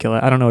deciding to kill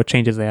it. I don't know what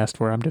changes they asked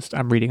for.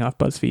 I'm reading off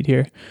BuzzFeed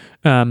here.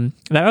 That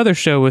other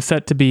show was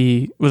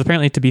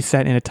apparently to be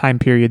set in a time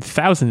period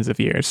thousands of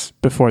years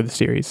before the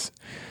series.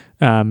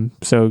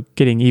 So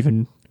getting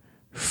even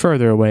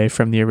further away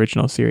from the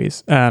original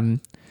series. And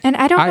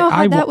I don't know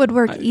how that would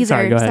work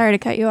either. Sorry to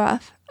cut you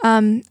off.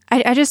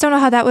 I just don't know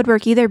how that would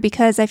work either,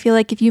 because I feel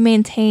like if you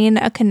maintain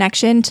a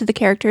connection to the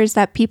characters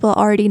that people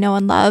already know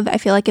and love, I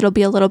feel like it'll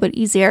be a little bit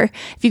easier.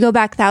 If you go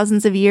back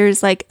thousands of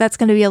years, like that's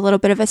going to be a little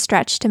bit of a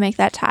stretch to make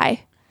that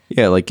tie.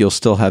 Yeah, like you'll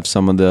still have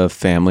some of the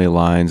family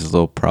lines.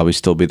 There'll probably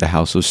still be the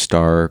House of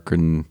Stark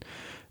and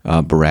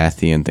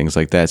Baratheon, things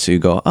like that. So you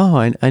go, oh,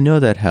 I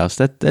know that house.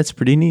 That's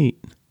pretty neat.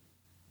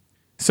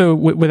 So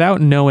without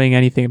knowing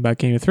anything about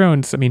Game of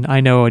Thrones, I mean,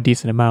 I know a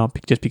decent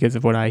amount just because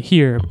of what I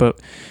hear, but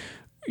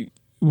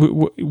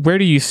where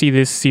do you see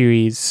this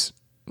series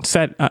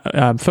set,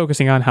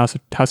 focusing on House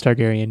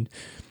Targaryen?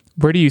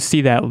 Where do you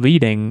see that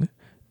leading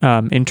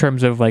in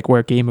terms of like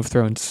where Game of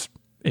Thrones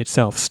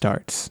itself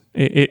starts?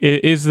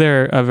 Is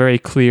there a very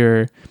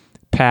clear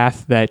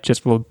path that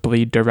just will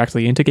bleed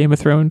directly into Game of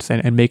Thrones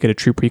and make it a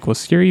true prequel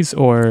series,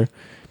 or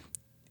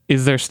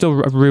is there still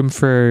room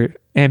for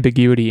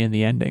ambiguity in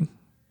the ending?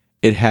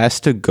 It has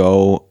to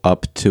go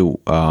up to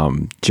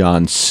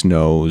Jon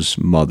Snow's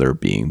mother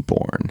being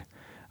born,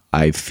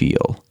 I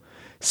feel.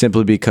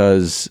 Simply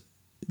because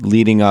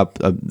leading up,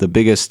 the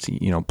biggest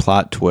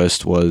plot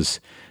twist was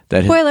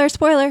that...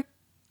 Spoiler.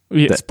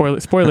 Yeah,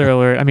 spoiler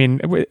alert. I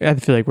mean, I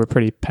feel like we're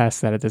pretty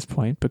past that at this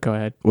point, but go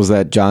ahead. Was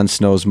that Jon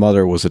Snow's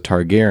mother was a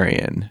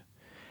Targaryen.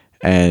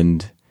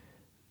 And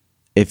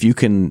if you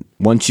can,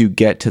 once you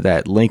get to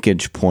that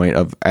linkage point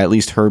of at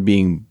least her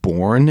being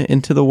born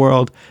into the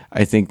world,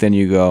 I think then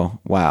you go,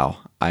 wow,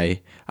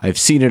 I've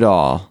seen it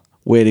all.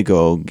 Way to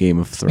go, Game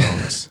of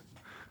Thrones.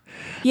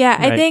 Yeah,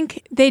 Right. I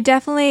think they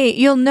definitely,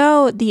 you'll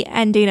know the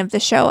ending of the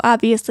show,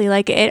 obviously.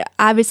 Like, it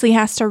obviously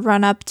has to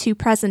run up to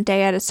present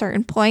day at a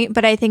certain point,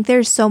 but I think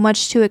there's so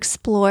much to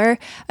explore,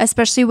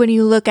 especially when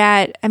you look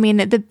at, I mean,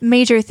 the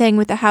major thing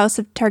with the House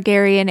of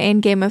Targaryen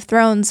in Game of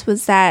Thrones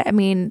was that, I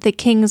mean, the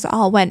kings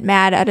all went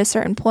mad at a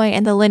certain point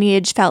and the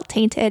lineage felt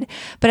tainted.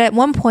 But at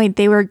one point,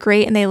 they were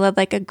great and they led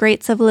like a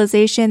great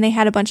civilization. They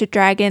had a bunch of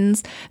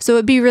dragons. So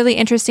it'd be really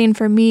interesting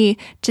for me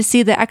to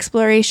see the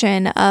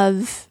exploration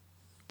of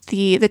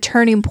the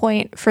turning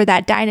point for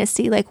that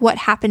dynasty, like what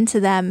happened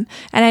to them.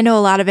 And I know a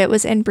lot of it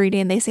was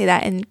inbreeding. They say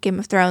that in Game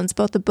of Thrones,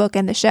 both the book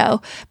and the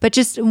show, but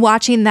just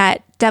watching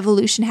that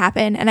devolution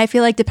happen. And I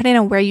feel like depending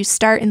on where you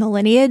start in the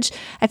lineage,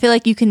 I feel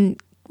like you can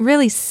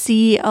really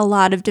see a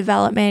lot of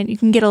development. You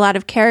can get a lot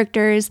of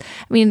characters.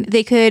 I mean,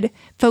 they could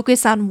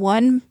focus on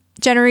one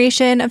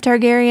generation of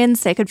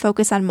Targaryens. They could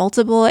focus on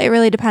multiple. It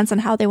really depends on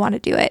how they want to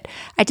do it.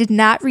 I did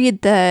not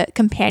read the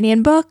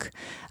companion book.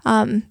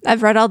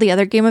 I've read all the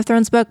other Game of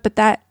Thrones book, but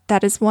that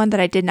is one that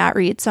I did not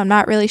read. So I'm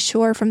not really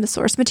sure from the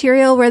source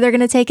material where they're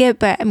going to take it.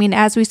 But I mean,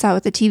 as we saw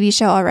with the TV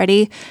show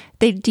already,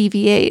 they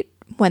deviate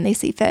when they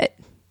see fit.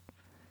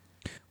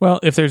 Well,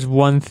 if there's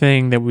one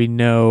thing that we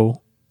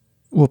know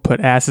will put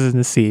asses in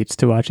the seats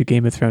to watch a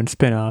Game of Thrones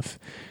spinoff,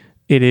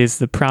 it is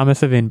the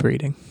promise of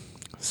inbreeding.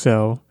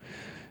 So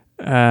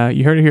you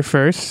heard it here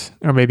first,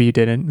 or maybe you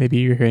didn't. Maybe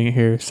you're hearing it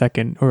here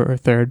second or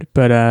third.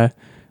 But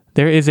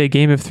there is a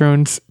Game of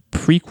Thrones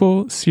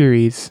prequel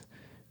series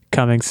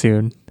coming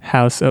soon,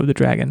 House of the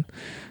Dragon.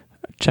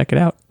 Check it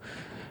out.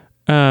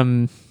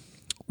 We're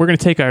going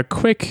to take a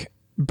quick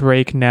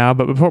break now,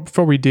 but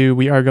before we do,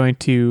 we are going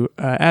to,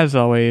 as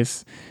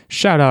always,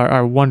 shout out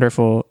our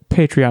wonderful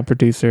Patreon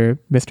producer,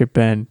 Mr.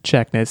 Ben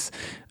Checkness.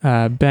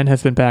 Ben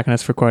has been backing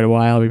us for quite a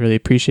while. We really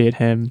appreciate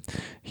him.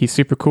 He's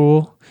super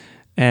cool,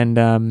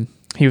 and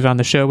he was on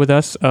the show with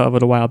us a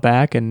little while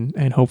back,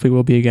 and hopefully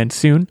will be again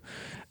soon.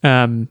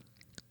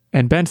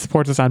 And Ben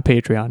supports us on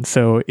Patreon.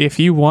 So if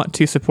you want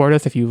to support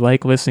us, if you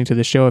like listening to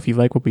the show, if you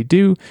like what we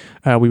do,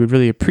 we would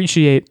really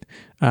appreciate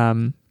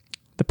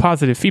the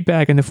positive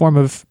feedback in the form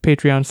of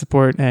Patreon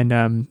support.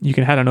 And you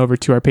can head on over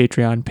to our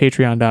Patreon,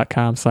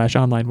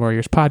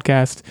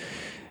 patreon.com/onlinewarriorspodcast.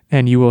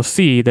 And you will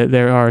see that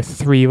there are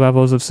 3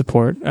 levels of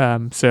support.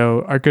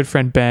 So our good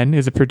friend Ben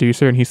is a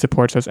producer, and he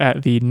supports us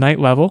at the night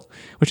level,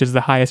 which is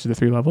the highest of the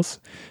 3 levels.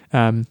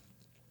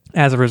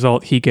 As a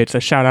result, he gets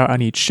a shout out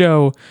on each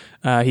show.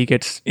 He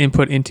gets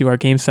input into our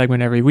game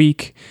segment every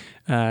week.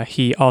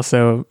 He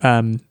also,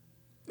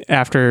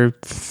 after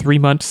 3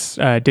 months,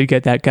 did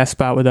get that guest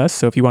spot with us.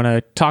 So if you want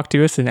to talk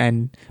to us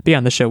and be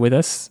on the show with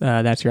us,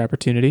 that's your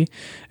opportunity.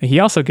 And he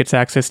also gets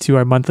access to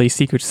our monthly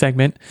secret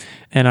segment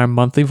and our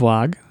monthly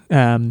vlog.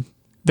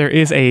 There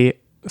is a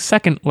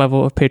second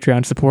level of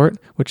Patreon support,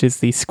 which is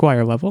the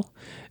Squire level,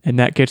 and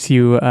that gets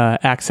you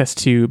access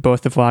to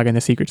both the vlog and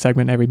the secret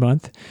segment every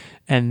month.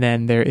 And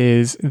then there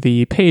is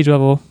the page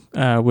level,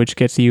 which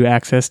gets you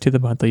access to the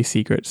monthly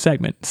secret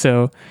segment.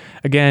 So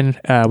again,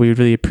 we would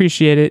really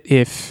appreciate it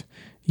if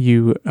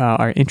you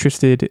are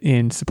interested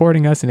in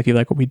supporting us, and if you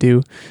like what we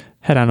do,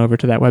 head on over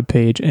to that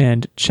webpage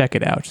and check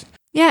it out.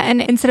 Yeah,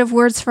 and instead of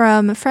words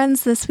from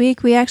friends this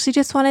week, we actually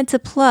just wanted to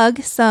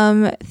plug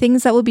some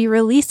things that we'll be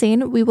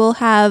releasing. We will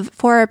have,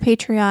 for our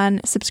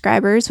Patreon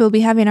subscribers, we'll be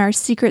having our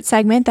secret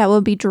segment that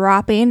will be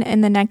dropping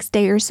in the next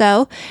day or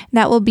so.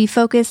 That will be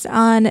focused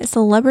on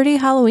celebrity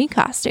Halloween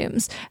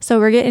costumes. So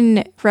we're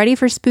getting ready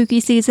for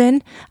spooky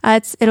season.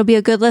 It'll be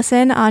a good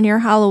listen on your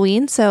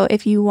Halloween. So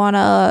if you want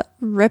to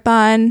rip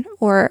on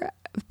or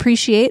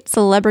appreciate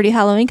celebrity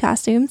Halloween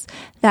costumes,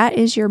 that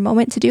is your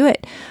moment to do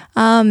it.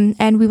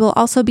 And we will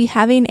also be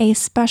having a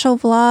special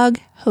vlog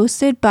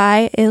hosted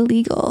by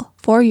Illegal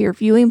for your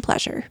viewing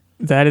pleasure.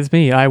 That is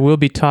me. I will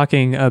be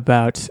talking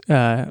about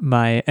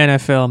my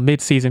NFL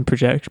midseason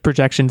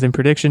projections and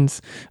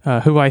predictions,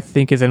 who I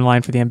think is in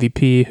line for the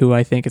MVP, who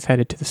I think is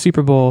headed to the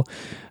Super Bowl.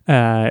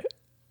 Get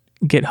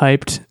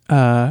hyped.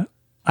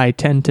 I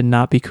tend to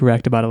not be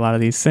correct about a lot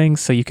of these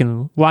things, so you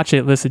can watch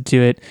it, listen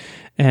to it,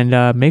 and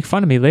make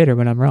fun of me later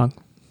when I'm wrong.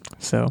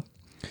 So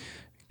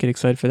get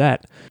excited for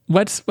that.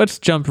 Let's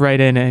jump right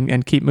in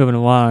and keep moving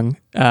along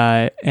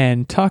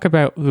and talk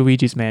about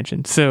Luigi's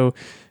Mansion. So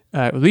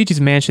Luigi's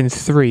Mansion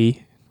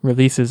 3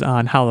 releases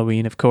on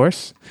Halloween, of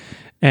course,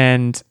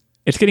 and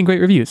it's getting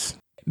great reviews.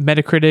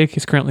 Metacritic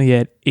is currently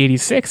at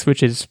 86,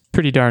 which is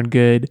pretty darn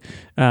good.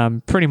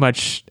 Pretty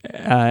much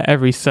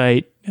every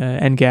site,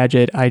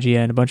 Engadget,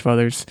 IGN, a bunch of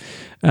others,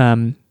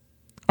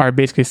 are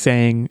basically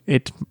saying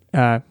it.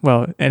 And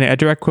a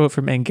direct quote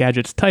from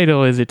Engadget's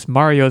title is, "It's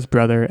Mario's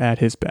brother at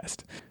his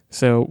best."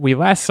 So we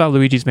last saw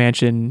Luigi's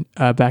Mansion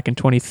back in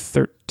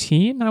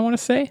 2013, I want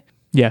to say.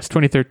 Yes,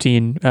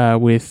 2013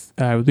 with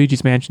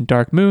Luigi's Mansion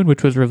Dark Moon,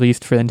 which was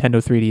released for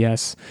Nintendo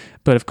 3DS.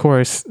 But of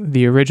course,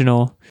 the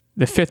original,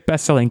 the 5th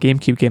best-selling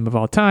GameCube game of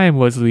all time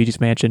was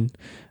Luigi's Mansion.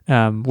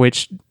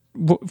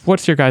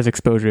 What's your guys'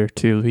 exposure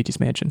to Luigi's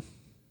Mansion?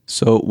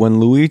 So when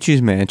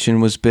Luigi's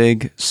Mansion was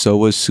big, so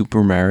was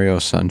Super Mario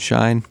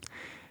Sunshine.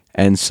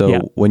 And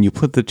so when you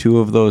put the two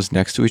of those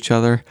next to each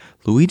other,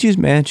 Luigi's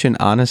Mansion,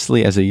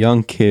 honestly, as a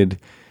young kid,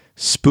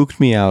 spooked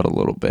me out a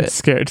little bit. It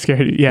scared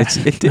you. Yeah,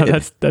 it did. No,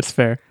 that's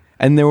fair.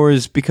 And there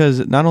was,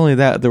 because not only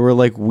that, there were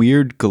like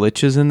weird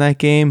glitches in that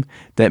game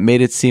that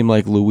made it seem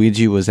like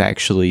Luigi was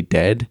actually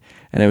dead.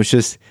 And it was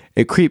just,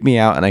 it creeped me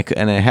out, and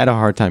I had a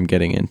hard time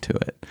getting into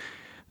it.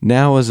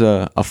 Now as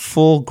a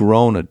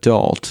full-grown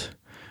adult,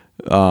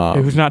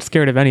 who's not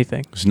scared of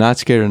anything. Was not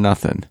scared of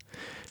nothing.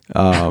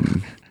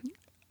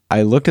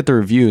 I looked at the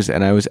reviews,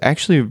 and I was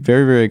actually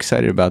very, very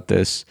excited about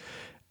this.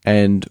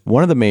 And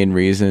one of the main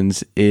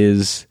reasons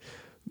is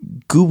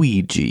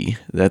Gooigi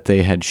that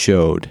they had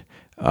showed.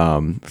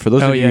 For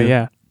those of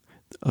you,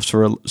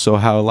 so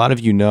how a lot of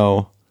you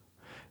know,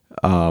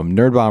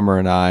 Nerd Bomber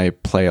and I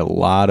play a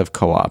lot of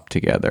co-op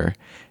together,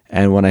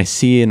 and when I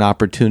see an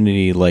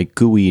opportunity like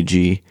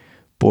Gooigi,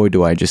 boy,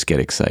 do I just get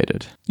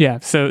excited. Yeah,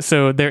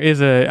 so there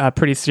is a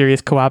pretty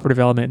serious cooperative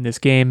element in this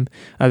game.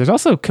 There's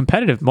also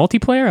competitive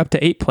multiplayer, up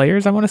to 8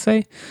 players, I want to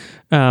say.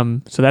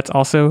 So that's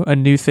also a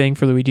new thing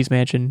for Luigi's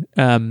Mansion.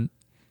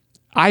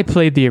 I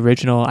played the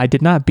original. I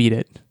did not beat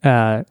it.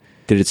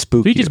 Did it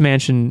spook Luigi's you?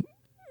 Mansion...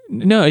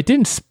 No, it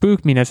didn't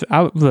spook me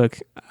necessarily.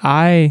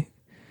 I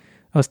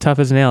was tough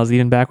as nails,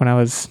 even back when I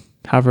was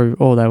however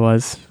old I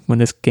was when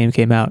this game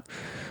came out.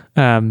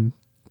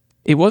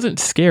 It wasn't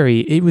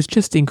scary. It was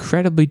just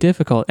incredibly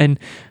difficult. And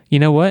you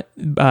know what?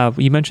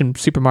 You mentioned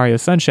Super Mario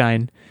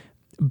Sunshine.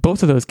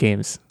 Both of those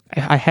games.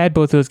 I had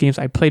both of those games.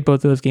 I played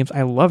both of those games.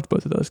 I loved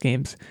both of those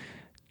games.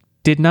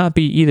 Did not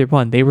beat either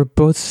one. They were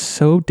both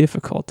so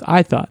difficult.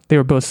 I thought they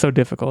were both so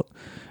difficult.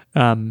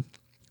 But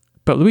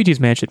Luigi's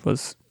Mansion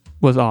was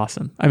was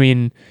awesome. I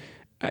mean,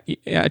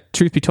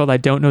 truth be told, I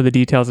don't know the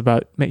details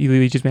about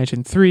Luigi's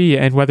Mansion 3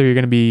 and whether you're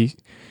going to be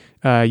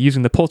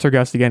using the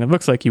Poltergust again. It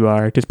looks like you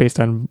are, just based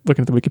on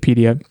looking at the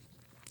Wikipedia.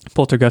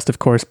 Poltergust, of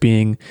course,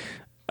 being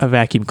a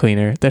vacuum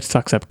cleaner that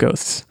sucks up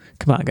ghosts.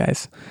 Come on,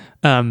 guys.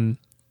 I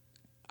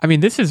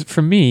mean, this is,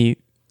 for me,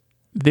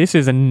 this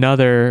is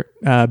another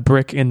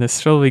brick in the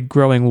slowly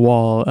growing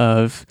wall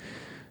of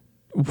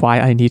why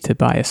I need to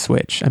buy a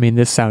Switch. I mean,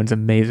 this sounds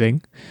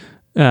amazing.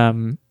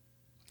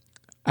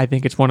 I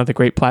think it's one of the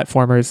great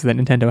platformers that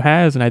Nintendo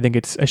has, and I think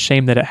it's a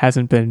shame that it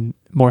hasn't been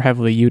more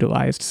heavily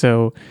utilized.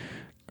 So,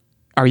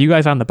 are you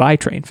guys on the buy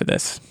train for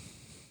this?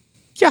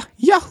 Yeah,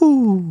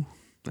 Yahoo!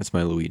 That's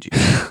my Luigi.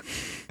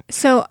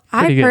 So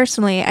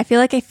I feel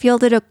like I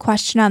fielded a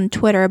question on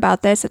Twitter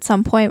about this at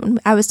some point when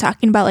I was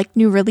talking about like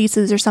new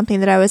releases or something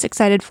that I was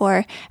excited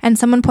for. And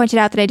someone pointed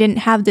out that I didn't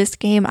have this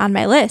game on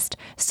my list.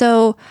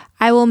 So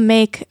I will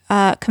make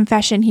a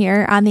confession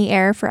here on the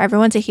air for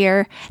everyone to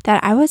hear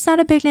that I was not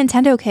a big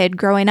Nintendo kid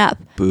growing up.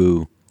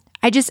 Boo.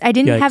 I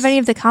didn't have any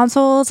of the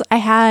consoles. I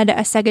had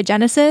a Sega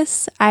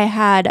Genesis. I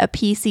had a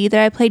PC that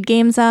I played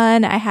games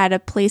on. I had a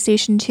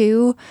PlayStation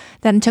 2,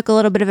 then took a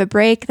little bit of a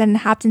break, then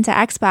hopped into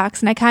Xbox.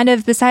 And I kind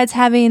of, besides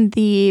having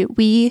the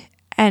Wii,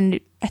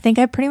 and I think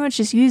I pretty much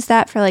just used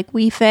that for like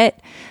Wii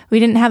Fit. We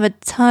didn't have a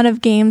ton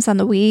of games on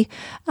the Wii.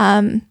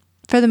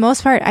 For the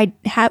most part, I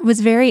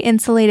was very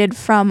insulated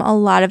from a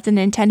lot of the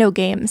Nintendo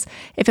games.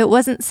 If it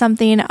wasn't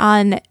something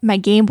on my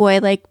Game Boy,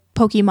 like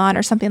Pokemon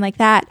or something like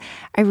that,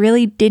 I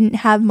really didn't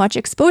have much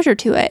exposure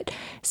to it.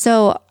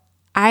 So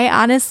I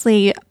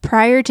honestly,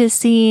 prior to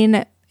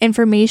seeing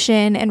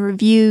information and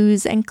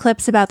reviews and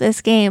clips about this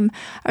game,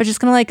 I was just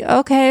kind of like,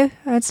 okay,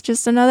 that's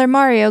just another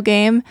Mario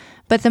game.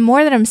 But the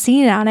more that I'm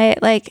seeing on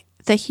it, like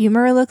the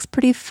humor looks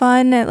pretty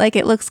fun. Like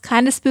it looks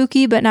kind of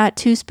spooky, but not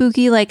too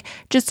spooky, like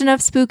just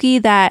enough spooky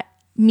that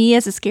me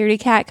as a scaredy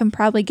cat can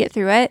probably get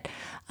through it.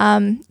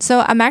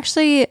 So I'm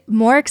actually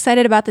more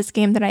excited about this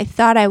game than I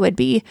thought I would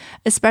be,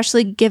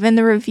 especially given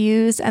the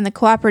reviews and the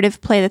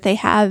cooperative play that they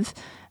have.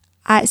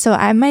 So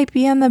I might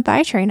be on the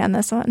buy train on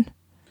this one.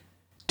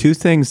 Two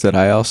things that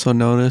I also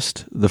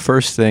noticed. The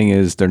first thing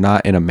is they're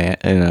not in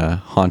a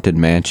haunted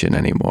mansion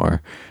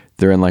anymore.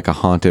 They're in like a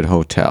haunted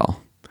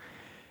hotel.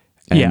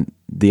 And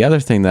the other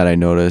thing that I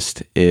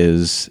noticed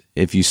is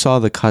if you saw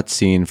the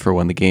cutscene for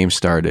when the game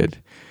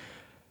started,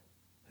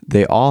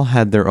 they all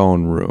had their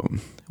own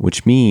room,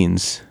 which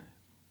means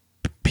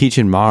Peach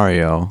and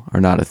Mario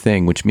are not a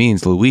thing, which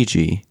means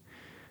Luigi,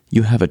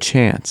 you have a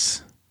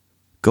chance.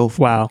 Go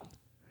for it.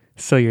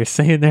 So you're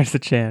saying there's a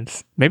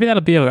chance. Maybe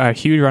that'll be a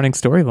huge running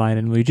storyline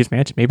in Luigi's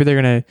Mansion.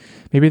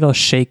 Maybe they'll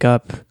shake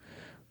up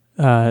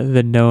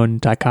the known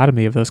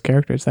dichotomy of those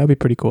characters. That would be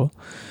pretty cool.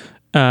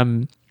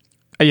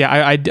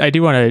 I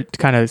do want to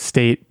kind of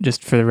state,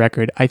 just for the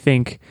record, I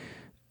think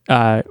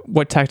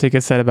what Tactic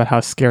has said about how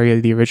scary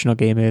the original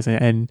game is,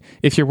 and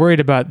if you're worried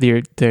about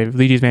the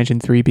Luigi's Mansion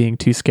 3 being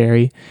too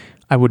scary,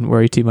 I wouldn't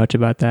worry too much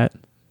about that.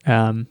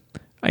 I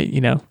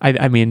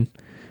mean,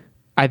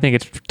 I think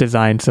it's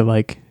designed so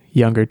like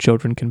younger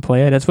children can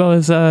play it as well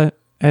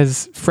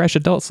as fresh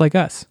adults like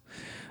us.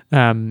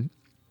 I'm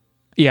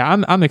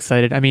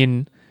excited. I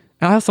mean,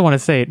 I also want to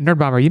say, Nerd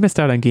Bomber, you missed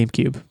out on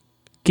GameCube.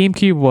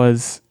 GameCube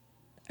was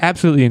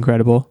absolutely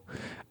incredible.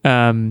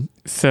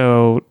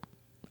 So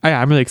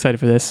I'm really excited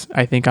for this.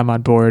 I think I'm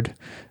on board.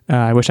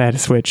 I wish I had a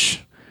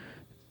Switch,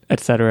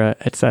 etc.,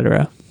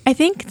 etc. I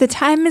think the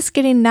time is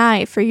getting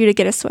nigh for you to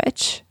get a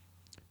Switch.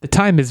 The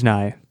time is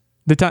nigh.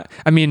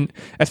 I mean,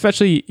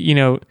 especially,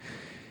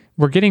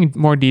 we're getting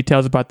more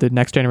details about the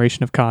next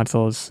generation of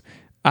consoles.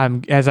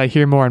 As I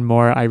hear more and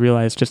more, I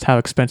realize just how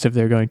expensive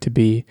they're going to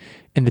be.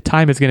 And the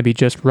time is going to be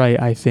just right,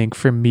 I think,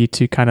 for me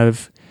to kind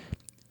of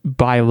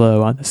buy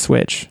low on the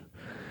Switch.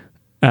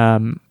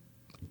 And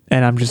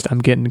I'm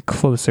getting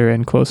closer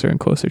and closer and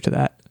closer to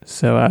that.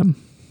 So,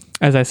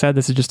 as I said,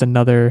 this is just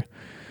another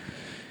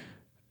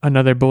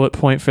bullet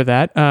point for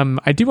that.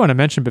 I do want to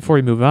mention before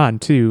we move on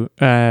too,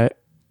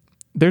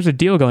 there's a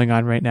deal going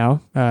on right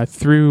now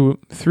through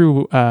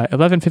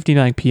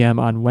 11:59 p.m.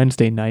 on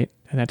Wednesday night,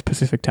 and that's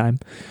Pacific time.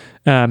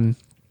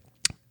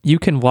 You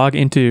can log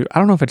into, I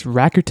don't know if it's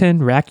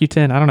Rakuten,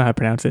 I don't know how to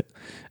pronounce it.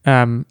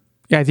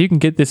 Guys, you can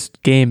get this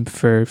game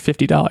for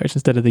 $50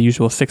 instead of the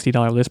usual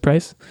 $60 list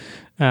price.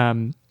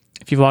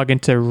 If you log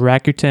into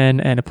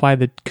Rakuten and apply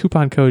the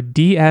coupon code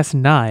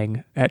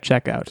DS9 at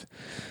checkout.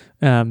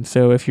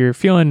 So if you're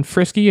feeling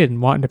frisky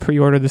and wanting to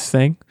pre-order this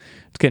thing,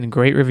 it's getting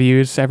great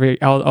reviews.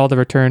 All the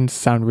returns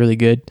sound really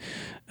good.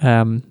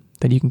 Then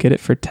you can get it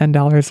for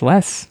 $10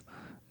 less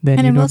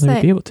than you normally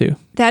would be able to.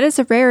 That is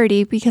a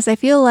rarity because I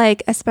feel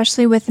like,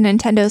 especially with the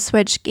Nintendo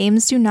Switch,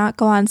 games do not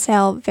go on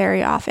sale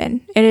very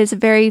often. It is a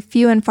very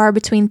few and far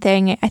between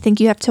thing. I think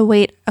you have to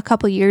wait a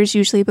couple years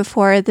usually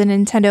before the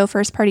Nintendo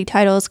first-party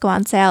titles go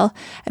on sale.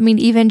 I mean,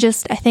 even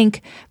just, I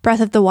think Breath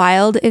of the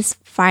Wild is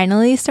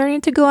finally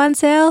starting to go on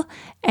sale,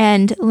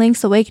 and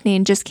Link's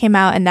Awakening just came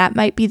out, and that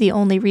might be the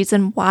only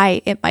reason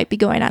why it might be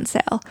going on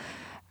sale.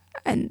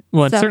 And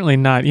Well, it's so- certainly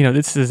not.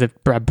 This is a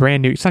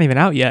brand new. It's not even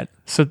out yet.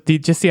 So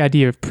just the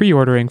idea of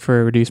pre-ordering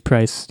for a reduced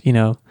price,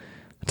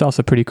 it's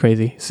also pretty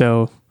crazy.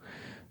 So,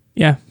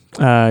 yeah,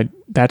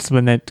 that's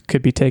when that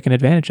could be taken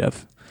advantage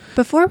of.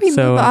 Before we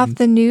move off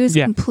the news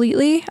yeah.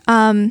 completely,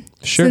 Sure.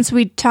 since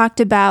we talked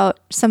about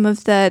some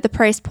of the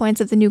price points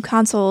of the new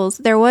consoles,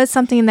 there was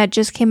something that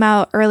just came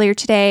out earlier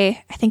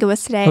today. I think it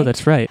was today. Oh,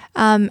 that's right.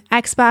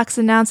 Xbox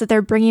announced that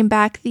they're bringing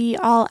back the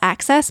All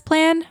Access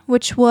plan,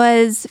 which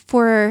was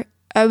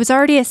it was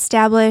already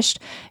established.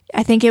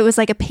 I think it was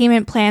like a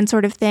payment plan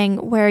sort of thing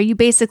where you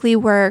basically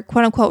were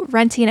quote unquote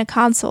renting a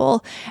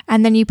console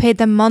and then you paid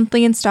them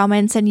monthly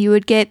installments and you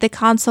would get the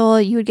console,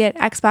 you would get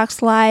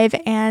Xbox Live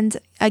and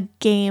a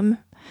game.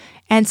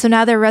 And so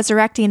now they're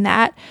resurrecting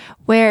that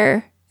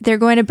where they're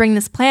going to bring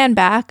this plan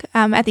back.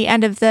 At the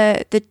end of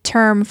the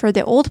term for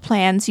the old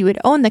plans, you would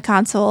own the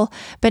console,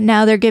 but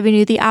now they're giving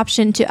you the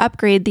option to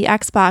upgrade the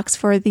Xbox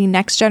for the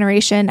next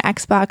generation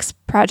Xbox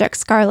Project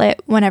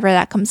Scarlet whenever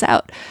that comes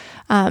out.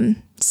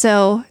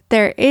 So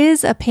there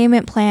is a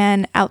payment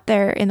plan out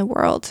there in the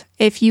world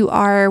if you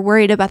are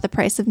worried about the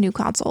price of new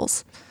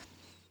consoles.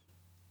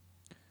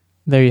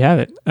 There you have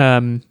it.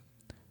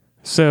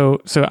 So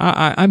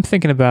I'm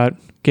thinking about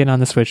getting on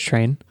the Switch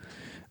train.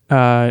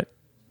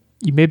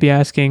 You may be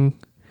asking,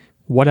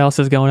 what else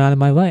is going on in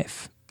my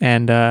life?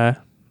 And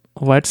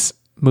let's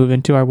move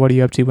into our What Are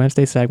You Up To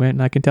Wednesday segment,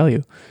 and I can tell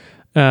you.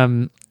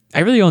 I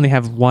really only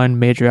have one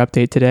major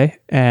update today,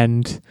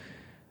 and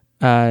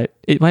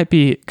it might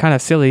be kind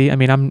of silly. I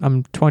mean,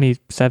 I'm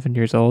 27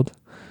 years old.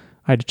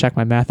 I had to check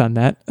my math on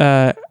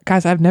that.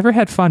 Guys, I've never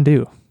had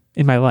fondue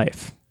in my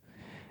life.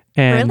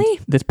 And Really?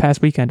 This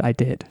past weekend, I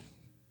did.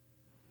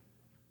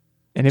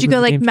 And Did you go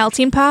like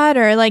melting pot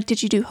or like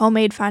did you do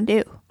homemade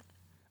fondue?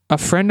 A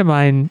friend of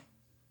mine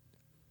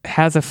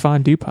has a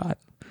fondue pot.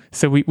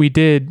 So we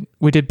did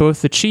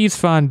both the cheese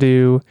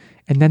fondue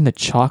and then the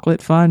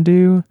chocolate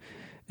fondue.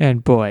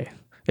 And boy,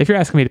 if you're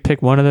asking me to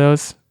pick one of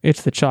those,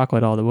 it's the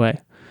chocolate all the way.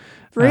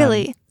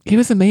 Really? It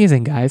was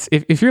amazing, guys.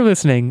 If you're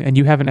listening and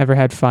you haven't ever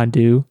had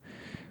fondue,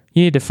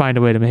 you need to find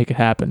a way to make it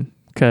happen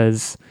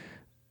because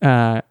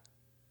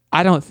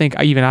I don't think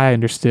even I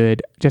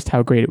understood just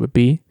how great it would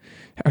be.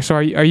 So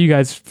are you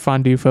guys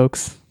fondue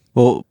folks?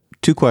 Well,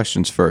 two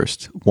questions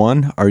first.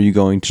 One, are you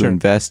going to Sure.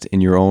 invest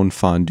in your own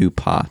fondue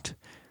pot?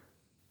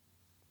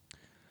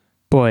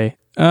 Boy,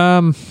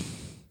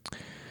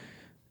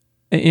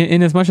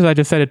 in as much as I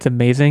just said it's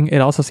amazing, it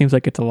also seems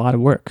like it's a lot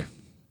of work.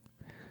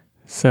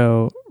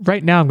 So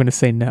right now I'm going to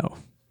say no.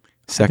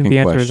 I Second think the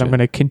answer question. is I'm going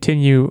to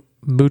continue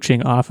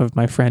mooching off of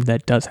my friend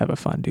that does have a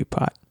fondue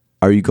pot.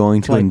 Are you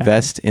going to Like that.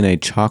 invest in a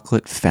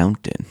chocolate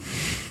fountain?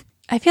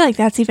 I feel like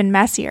that's even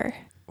messier.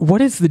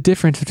 What is the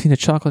difference between a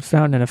chocolate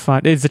fountain and a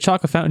fondue? Is the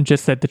chocolate fountain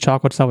just that the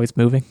chocolate's always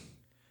moving?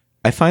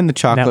 I find the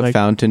chocolate like-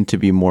 fountain to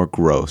be more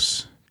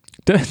gross.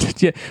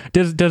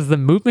 Does the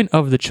movement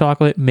of the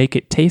chocolate make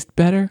it taste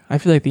better? I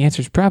feel like the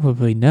answer is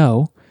probably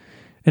no.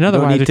 And don't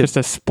otherwise, need it's to just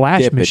a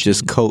splash Dip, it machine.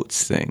 just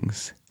coats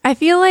things. I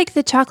feel like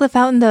the chocolate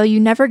fountain, though, you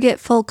never get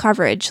full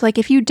coverage. Like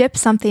if you dip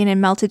something in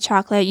melted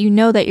chocolate, you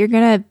know that you're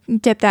going to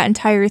dip that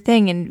entire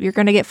thing and you're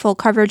going to get full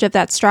coverage of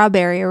that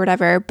strawberry or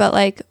whatever. But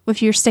like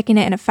if you're sticking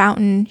it in a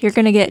fountain, you're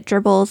going to get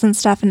dribbles and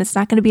stuff and it's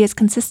not going to be as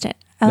consistent.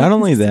 I like Not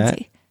only that,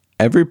 consistency.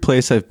 every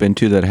place I've been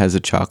to that has a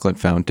chocolate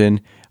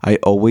fountain, I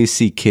always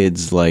see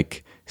kids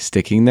like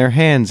sticking their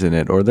hands in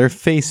it or their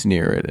face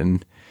near it.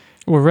 And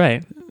Well,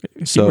 right.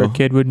 If you were a So-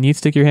 kid, wouldn't you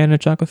stick your hand in a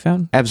chocolate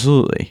fountain?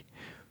 absolutely.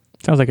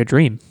 Sounds like a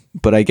dream.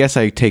 But I guess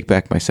I take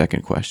back my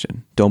second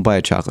question. Don't buy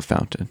a chocolate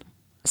fountain.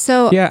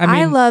 So Yeah, I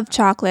I mean- love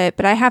chocolate,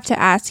 but I have to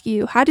ask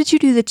you, how did you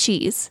do the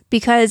cheese?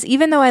 Because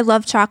even though I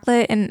love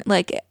chocolate and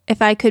like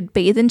if I could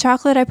bathe in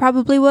chocolate, I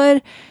probably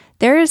would.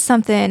 There is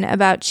something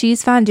about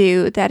cheese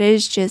fondue that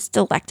is just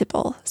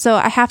delectable. So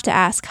I have to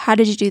ask, how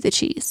did you do the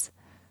cheese?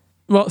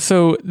 Well,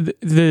 so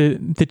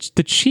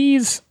the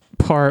cheese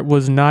part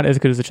was not as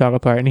good as the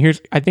chocolate part, and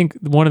here's I think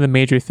one of the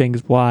major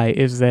things why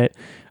is that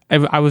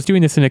I was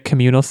doing this in a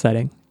communal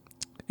setting,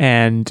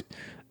 and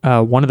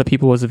one of the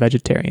people was a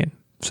vegetarian,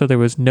 so there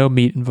was no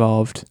meat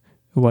involved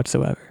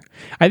whatsoever.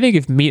 I think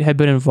if meat had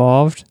been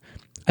involved,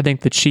 I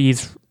think the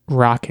cheese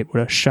rocket would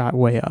have shot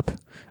way up.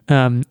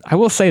 I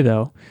will say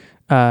though,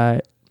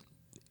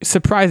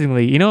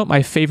 surprisingly, you know what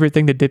my favorite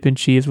thing to dip in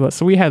cheese was?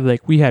 So we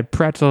had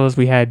pretzels,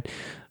 we had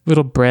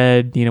little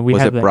bread, we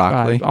Was had it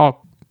broccoli?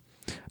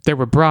 there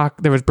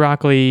was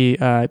broccoli.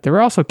 There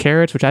were also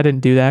carrots, which I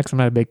didn't do that because I'm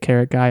not a big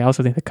carrot guy. I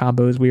also think the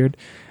combo is weird.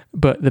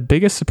 But the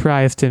biggest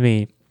surprise to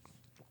me,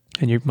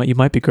 and you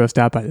might be grossed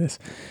out by this,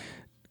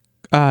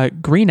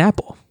 green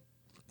apple.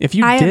 If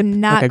you I dip am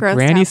not like a grossed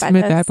Granny out by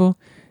Smith this. apple,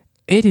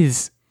 it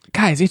is,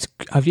 guys,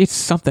 it's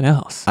something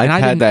else. I've And I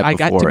had didn't- that I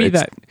got before. to me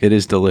that. It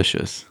is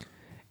delicious.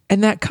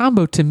 And that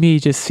combo to me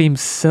just seems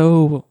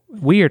so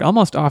weird,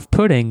 almost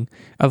off-putting,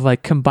 of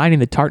like combining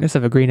the tartness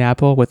of a green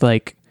apple with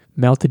like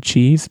melted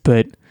cheese,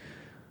 but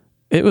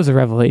it was a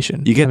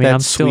revelation. You get I mean, that I'm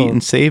sweet still,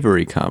 and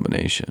savory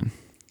combination.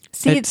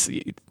 See, it's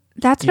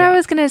That's what I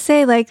was going to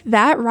say. Like,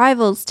 that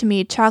rivals to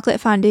me chocolate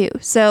fondue.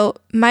 So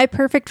my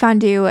perfect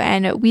fondue,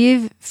 and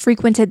we've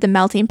frequented the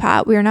Melting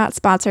Pot. We are not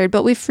sponsored,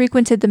 but we've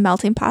frequented the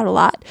Melting Pot a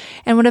lot.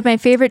 And one of my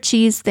favorite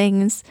cheese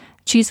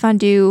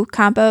fondue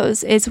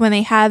combos is when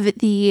they have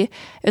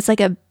it's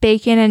like a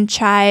bacon and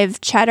chive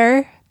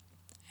cheddar.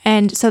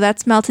 And so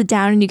that's melted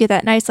down and you get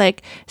that nice,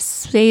 like,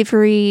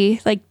 savory,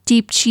 like,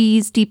 deep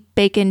cheese, deep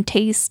bacon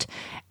taste.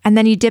 And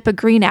then you dip a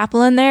green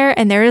apple in there,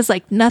 and there is,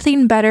 like,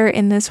 nothing better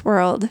in this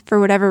world, for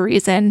whatever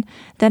reason,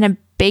 than a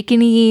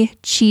bacony,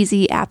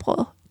 cheesy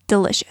apple.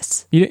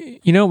 Delicious. You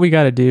know what we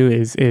got to do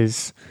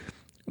is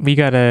we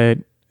got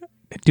to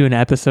do an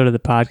episode of the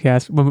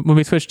podcast when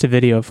we switch to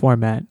video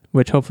format,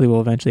 which hopefully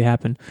will eventually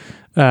happen.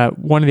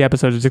 One of the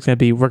episodes is just going to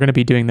be, we're going to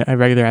be doing a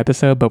regular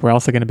episode, but we're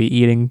also going to be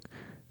eating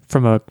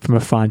from a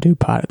fondue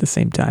pot at the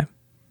same time.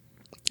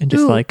 And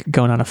just like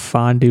going on a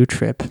fondue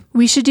trip.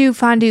 We should do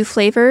fondue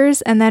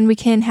flavors, and then we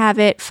can have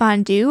it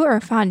fondue or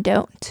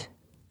fondant.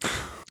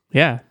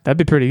 Yeah, that'd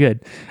be pretty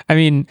good. I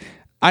mean,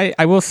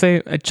 I will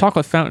say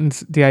chocolate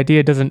fountains, the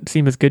idea doesn't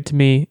seem as good to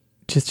me.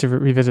 Just to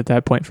revisit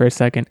that point for a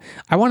second,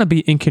 I want to be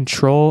in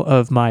control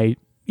of my,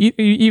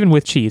 even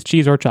with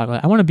cheese or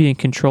chocolate, I want to be in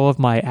control of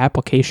my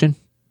application.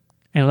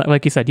 And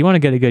like you said, you want to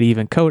get a good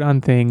even coat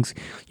on things.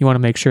 You want to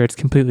make sure it's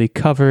completely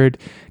covered,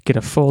 get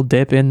a full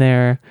dip in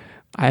there.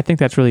 I think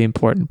that's really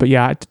important. But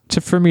yeah,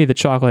 for me, the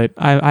chocolate,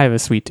 I have a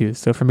sweet tooth.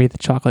 So for me, the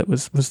chocolate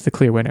was the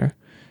clear winner.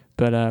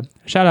 But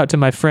shout out to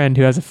my friend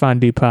who has a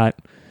fondue pot.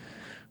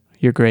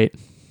 You're great.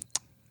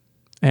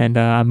 And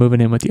I'm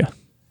moving in with you.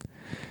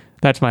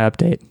 That's my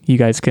update. You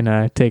guys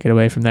can take it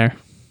away from there.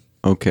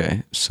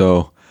 Okay.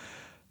 So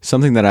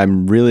something that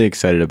I'm really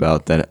excited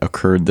about that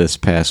occurred this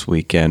past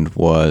weekend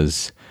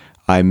was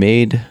I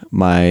made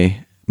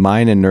mine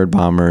and Nerd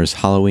Bomber's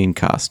Halloween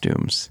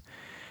costumes.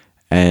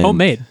 And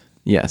Homemade?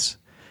 Yes.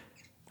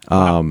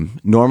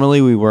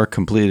 Normally we work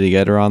completely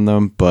together on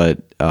them, but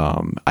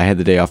I had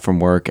the day off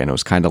from work and it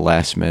was kind of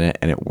last minute,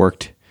 and it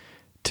worked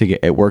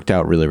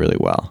out really, really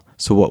well.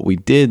 So what we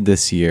did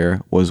this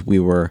year was we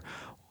were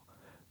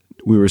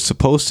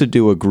supposed to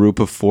do a group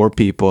of 4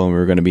 people, and we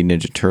were going to be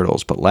Ninja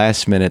Turtles, but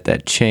last minute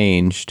that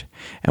changed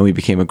and we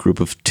became a group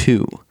of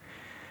 2.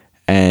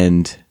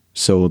 And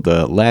so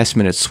the last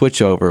minute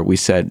switch over, we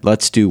said,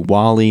 let's do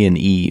Wally and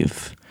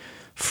Eve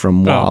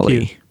from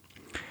Wally. Cute.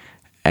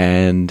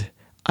 And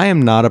I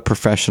am not a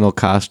professional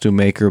costume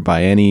maker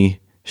by any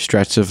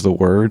stretch of the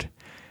word.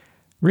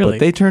 Really? But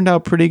they turned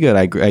out pretty good.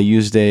 I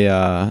used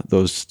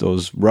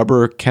those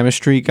rubber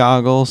chemistry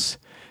goggles,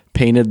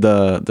 painted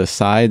the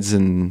sides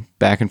and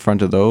back and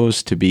front of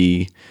those to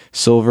be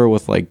silver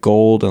with like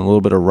gold and a little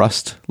bit of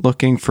rust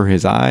looking for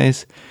his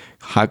eyes.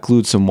 Hot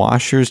glued some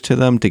washers to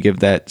them to give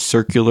that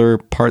circular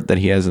part that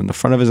he has in the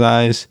front of his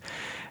eyes.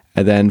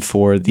 And then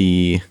for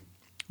the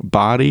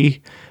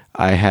body,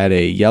 I had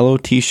a yellow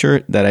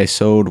t-shirt that I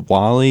sewed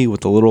Wally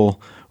with a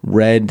little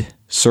red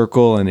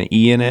circle and an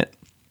E in it.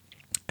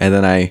 And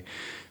then I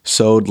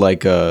sewed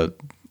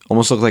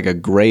almost looked like a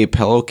gray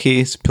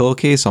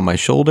pillowcase on my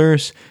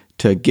shoulders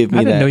to give me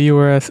that. I didn't know you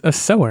were a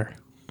sewer.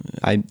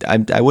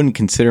 I wouldn't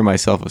consider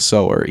myself a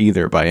sewer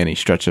either by any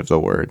stretch of the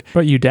word.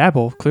 But you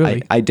dabble,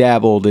 clearly. I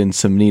dabbled in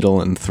some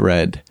needle and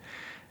thread.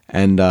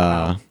 And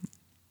I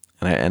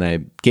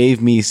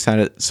gave me sort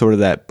of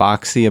that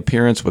boxy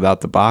appearance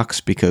without the box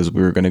because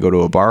we were going to go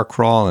to a bar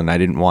crawl and I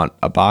didn't want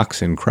a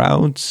box in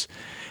crowds.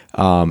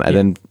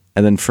 And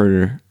then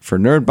for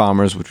Nerd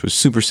Bombers, which was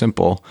super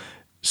simple,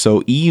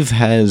 so Eve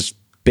has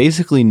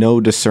basically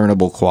no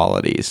discernible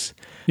qualities.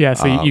 Yeah,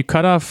 so you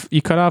cut off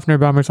Nerd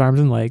Bomber's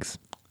arms and legs.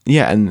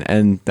 Yeah,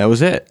 and that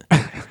was it.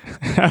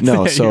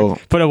 No, so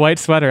put a white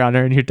sweater on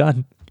her and you're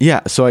done.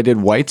 Yeah, so I did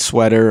white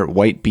sweater,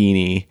 white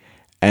beanie.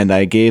 And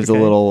I gave the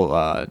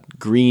little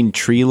green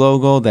tree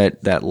logo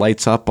that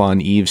lights up on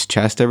Eve's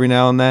chest every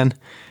now and then.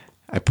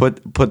 I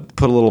put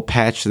a little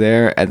patch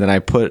there, and then I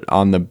put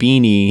on the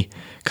beanie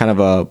kind of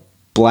a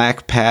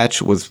black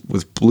patch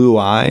with blue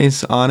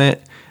eyes on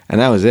it,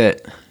 and that was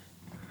it.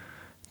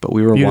 But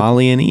we were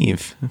Wally and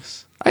Eve.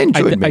 I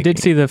enjoyed making I did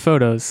see the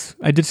photos.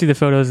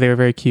 They were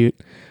very cute.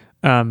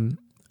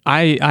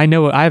 I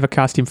know I have a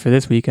costume for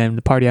this weekend.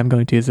 The party I'm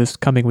going to is this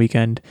coming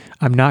weekend.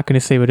 I'm not going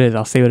to say what it is.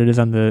 I'll say what it is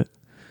on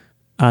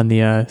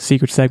the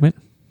secret segment.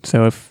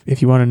 So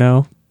if you want to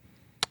know,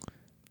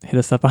 hit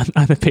us up on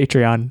the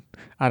Patreon.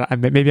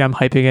 Maybe I'm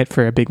hyping it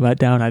for a big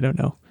letdown. I don't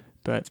know,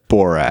 but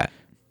Borat.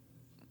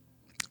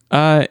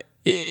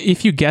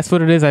 If you guess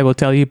what it is, I will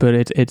tell you. But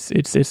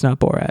it's not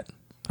Borat.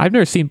 I've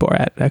never seen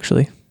Borat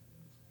actually.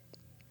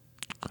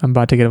 I'm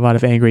about to get a lot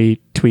of angry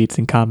tweets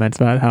and comments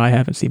about how I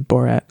haven't seen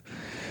Borat.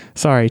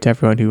 Sorry to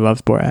everyone who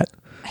loves Borat.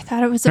 I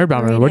thought it was Nerd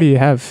Bomber. What do you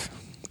have?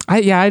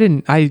 I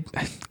didn't.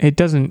 It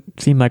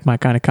doesn't seem like my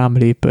kind of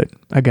comedy, but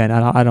again,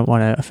 I don't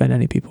want to offend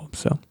any people.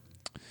 So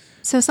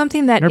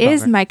something that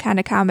is my kind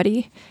of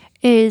comedy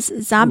is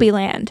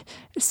Zombieland.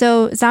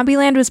 So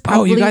Zombieland was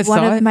probably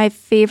one of my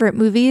favorite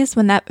movies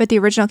when the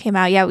original came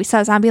out. Yeah, we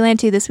saw Zombieland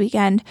 2 this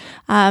weekend.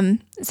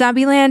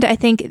 Zombieland,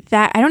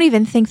 I don't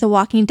even think The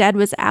Walking Dead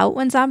was out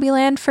when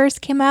Zombieland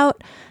first came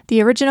out,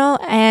 the original.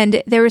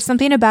 And there was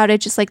something about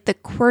it, just like the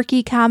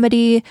quirky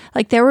comedy.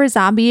 Like there were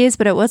zombies,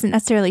 but it wasn't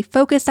necessarily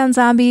focused on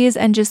zombies.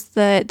 And just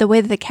the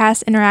way that the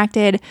cast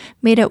interacted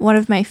made it one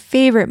of my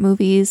favorite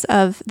movies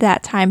of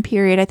that time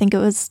period. I think it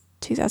was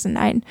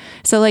 2009.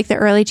 So like the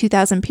early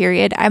 2000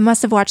 period. I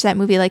must have watched that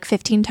movie like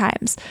 15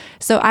 times.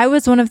 So I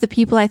was one of the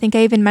people, I think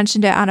I even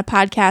mentioned it on a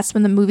podcast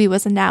when the movie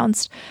was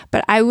announced,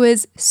 but I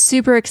was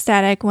super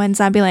ecstatic when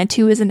Zombieland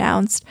 2 was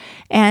announced.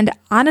 And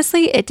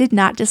honestly, it did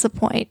not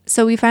disappoint.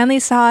 So we finally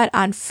saw it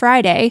on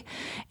Friday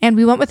and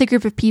we went with a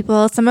group of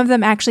people. Some of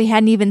them actually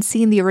hadn't even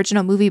seen the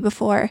original movie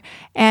before.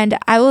 And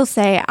I will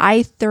say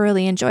I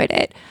thoroughly enjoyed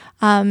it.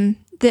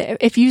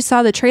 If you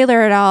saw the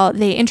trailer at all,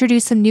 they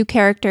introduced some new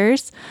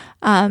characters.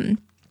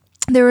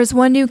 There was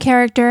one new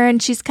character,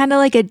 and she's kind of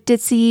like a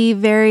ditzy,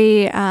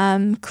 very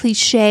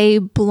cliche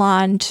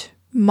blonde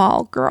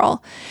mall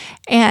girl.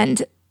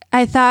 And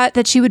I thought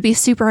that she would be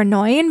super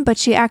annoying, but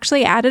she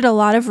actually added a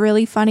lot of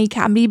really funny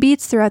comedy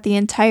beats throughout the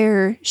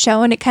entire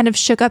show, and it kind of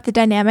shook up the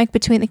dynamic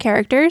between the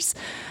characters.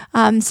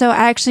 So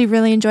I actually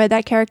really enjoyed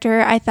that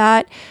character. I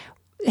thought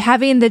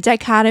having the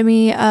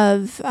dichotomy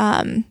of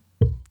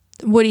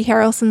Woody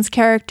Harrelson's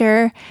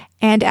character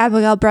and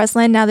Abigail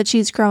Breslin, now that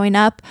she's growing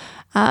up,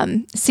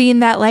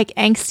 seeing that like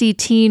angsty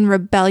teen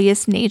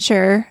rebellious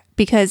nature,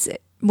 because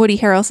Woody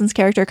Harrelson's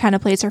character kind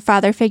of plays her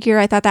father figure.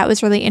 I thought that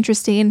was really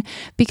interesting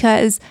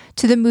because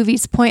to the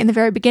movie's point in the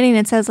very beginning,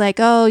 it says like,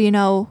 oh, you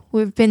know,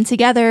 we've been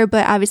together,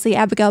 but obviously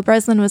Abigail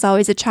Breslin was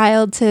always a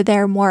child to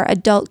their more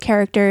adult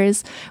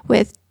characters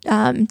with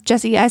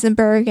Jesse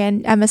Eisenberg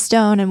and Emma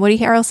Stone and Woody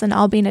Harrelson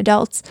all being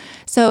adults.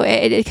 So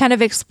it kind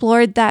of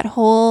explored that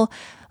whole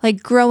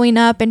like growing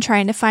up and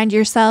trying to find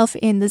yourself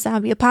in the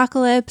zombie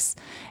apocalypse.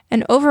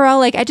 And overall,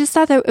 like I just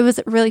thought that it was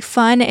really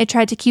fun. It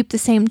tried to keep the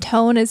same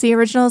tone as the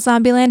original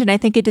Zombieland, and I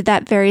think it did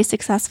that very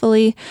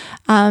successfully.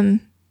 And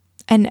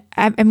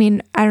I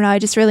mean, I don't know, I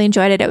just really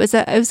enjoyed it. It was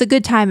a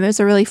good time. It was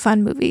a really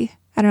fun movie.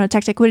 I don't know,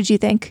 Tech, what did you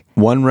think?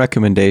 One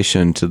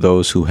recommendation to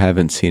those who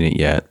haven't seen it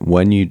yet: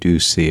 when you do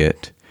see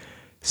it,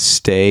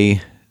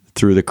 stay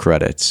through the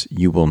credits.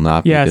 You will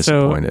not be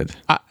disappointed.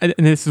 And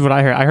this is what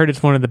I heard. I heard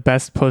it's one of the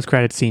best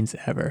post-credit scenes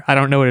ever. I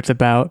don't know what it's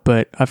about,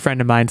 but a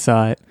friend of mine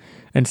saw it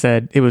and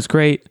said it was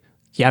great.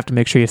 You have to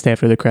make sure you stay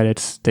after the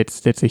credits.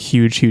 It's a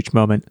huge, huge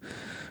moment.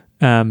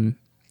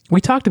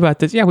 We talked about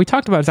this. Yeah, we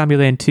talked about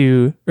Zombieland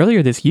 2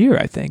 earlier this year,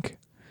 I think.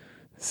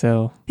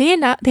 So they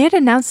had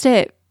announced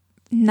it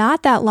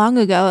not that long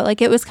ago.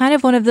 Like it was kind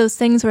of one of those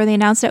things where they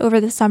announced it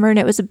over the summer and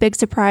it was a big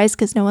surprise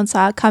because no one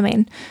saw it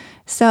coming.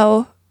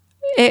 So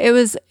it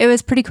was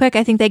pretty quick.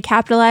 I think they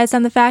capitalized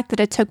on the fact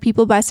that it took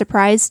people by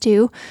surprise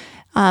too.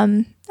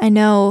 I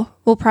know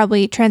we'll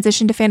probably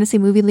transition to Fantasy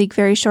Movie League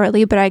very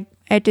shortly, but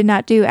I did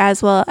not do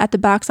as well at the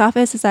box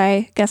office as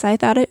I guess I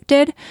thought it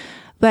did.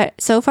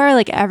 But so far,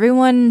 like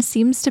everyone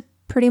seems to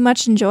pretty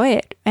much enjoy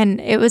it.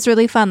 And it was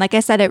really fun. Like I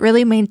said, it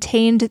really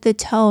maintained the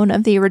tone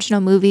of the original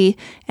movie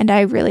and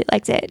I really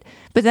liked it.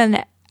 But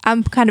then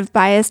I'm kind of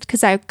biased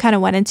because I kind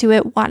of went into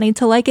it wanting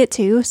to like it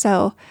too.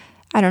 So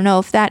I don't know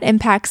if that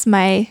impacts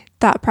my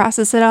thought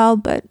process at all,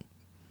 but.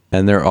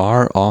 And there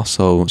are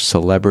also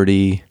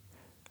celebrity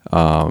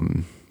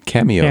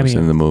cameos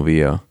in the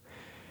movie.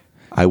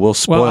 I will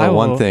spoil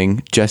one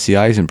thing. Jesse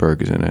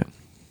Eisenberg is in it.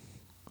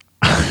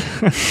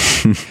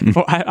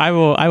 Well, I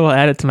will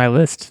add it to my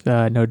list,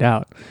 no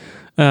doubt.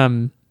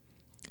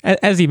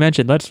 As you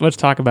mentioned, let's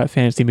talk about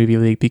Fantasy Movie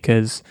League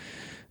because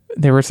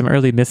there were some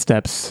early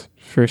missteps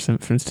for some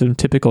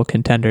typical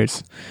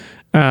contenders.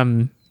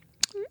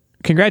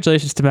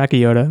 Congratulations to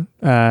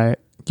Makayota.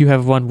 You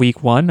have won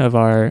week 1 of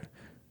our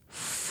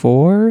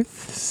 4th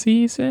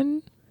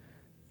season.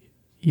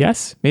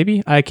 Yes,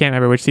 maybe. I can't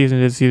remember which season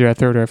it is, either a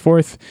 3rd or a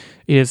 4th.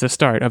 It is the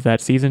start of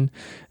that season.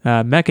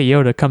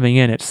 Makayota coming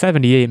in at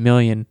 78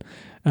 million,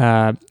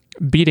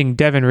 beating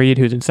Devin Reed,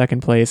 who's in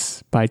second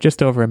place, by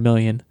just over $1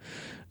 million.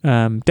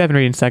 Devin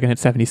Reed in second at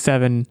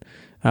 77.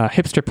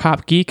 Hipster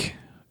Pop Geek,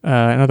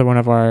 another one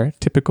of our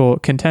typical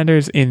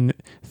contenders, in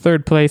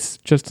third place,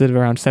 just at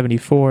around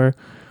 74.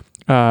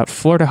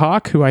 Florida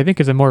Hawk, who I think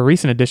is a more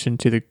recent addition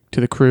to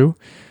the crew,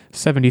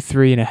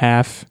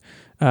 73.5.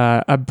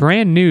 A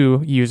brand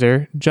new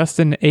user,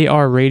 Justin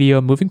AR Radio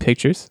Moving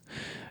Pictures,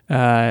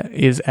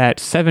 is at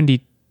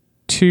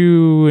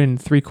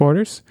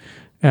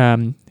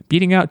 72.75,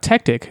 beating out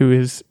Tectic, who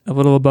is a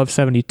little above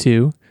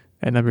 72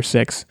 at number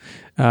 6.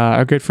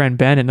 Our good friend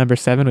Ben at number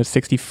 7 was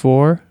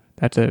 64.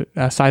 That's a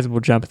sizable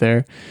jump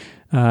there.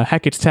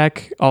 Hackett's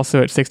Tech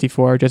also at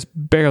 64, just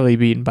barely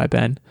beaten by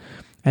Ben.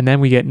 And then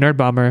we get Nerd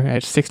Bomber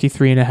at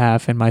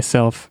 63.5 and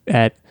myself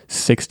at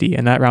 60,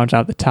 and that rounds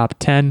out the top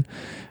 10.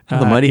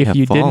 The mighty have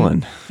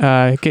fallen.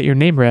 Didn't get your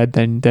name read,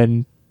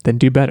 then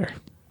do better,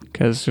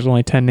 because there's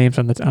only 10 names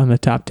on the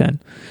top 10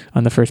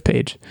 on the first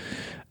page.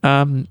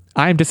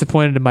 I'm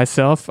disappointed in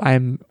myself.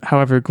 I'm,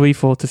 however,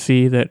 gleeful to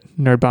see that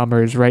Nerd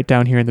Bomber is right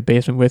down here in the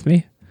basement with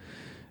me.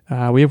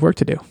 We have work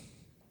to do.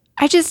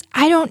 I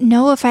don't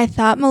know if I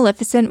thought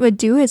Maleficent would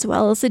do as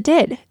well as it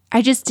did.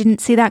 I just didn't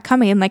see that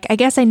coming. Like, I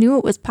guess I knew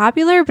it was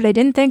popular, but I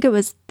didn't think it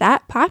was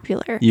that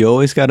popular. You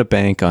always got to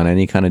bank on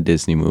any kind of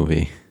Disney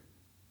movie.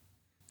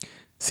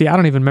 See, I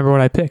don't even remember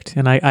what I picked,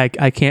 and I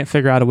can't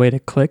figure out a way to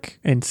click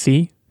and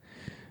see.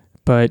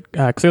 But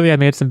clearly I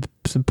made some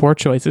poor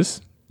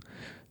choices,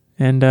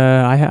 and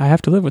I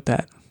have to live with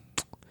that.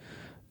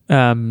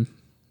 In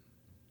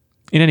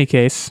any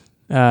case,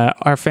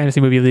 our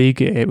fantasy movie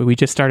league, we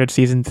just started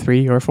season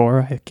 3 or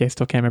 4. I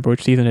still can't remember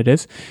which season it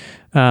is.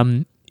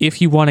 If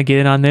you want to get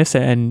in on this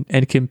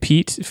and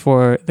compete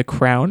for the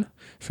crown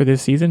for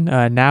this season,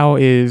 now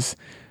is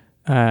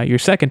your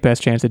second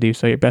best chance to do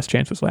so. Your best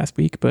chance was last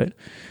week, but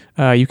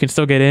you can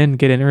still get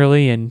in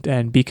early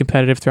and be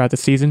competitive throughout the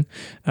season.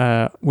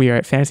 We are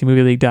at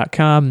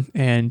fantasymovieleague.com,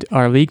 and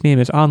our league name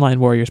is Online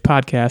Warriors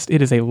Podcast.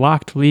 It is a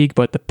locked league,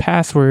 but the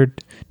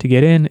password to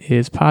get in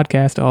is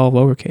podcast, all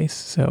lowercase.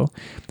 So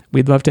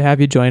we'd love to have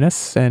you join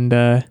us, and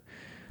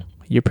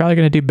you're probably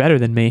going to do better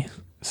than me.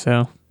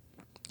 So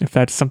if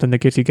that's something that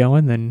gets you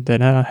going, then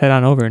head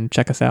on over and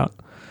check us out.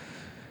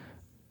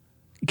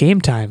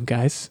 Game time,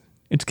 guys.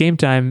 It's game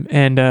time,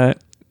 and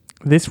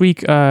this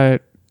week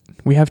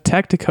we have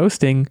Tactic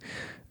hosting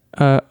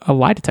a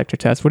lie detector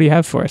test. What do you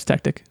have for us,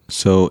 Tactic?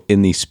 So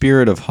in the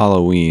spirit of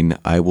Halloween,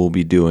 I will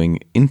be doing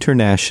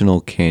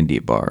international candy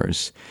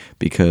bars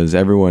because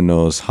everyone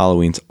knows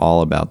Halloween's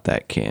all about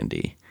that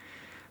candy.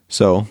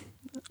 So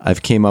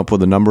I've came up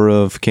with a number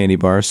of candy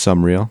bars,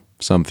 some real,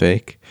 some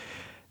fake,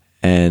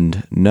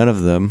 and none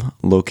of them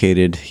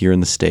located here in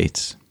the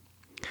States.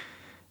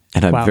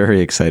 And I'm very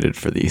excited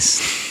for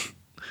these.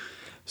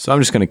 So I'm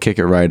just going to kick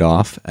it right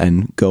off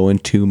and go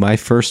into my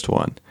first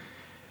one.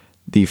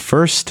 The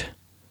first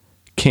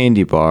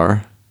candy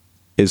bar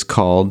is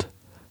called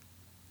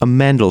a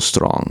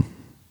Mandelstrong.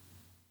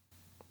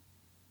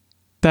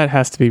 That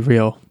has to be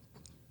real.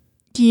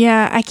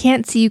 Yeah, I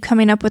can't see you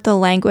coming up with a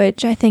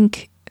language. I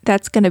think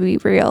that's going to be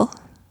real.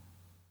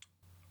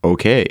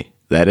 Okay,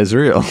 that is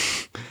real.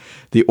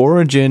 The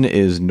origin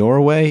is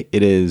Norway.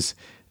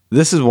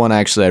 This is one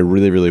actually I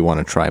really, really want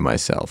to try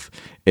myself.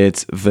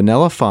 It's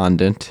vanilla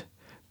fondant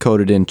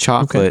coated in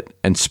chocolate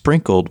and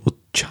sprinkled with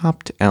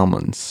chopped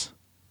almonds.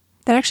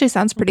 That actually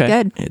sounds pretty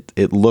good.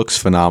 It looks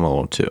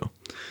phenomenal too.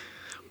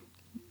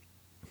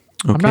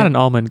 Okay. I'm not an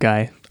almond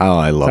guy. Oh,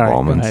 I love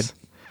almonds.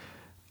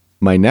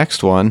 My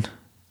next one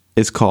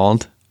is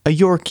called a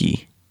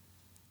Yorkie.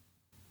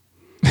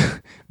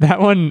 That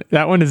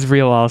one is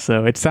real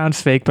also. It sounds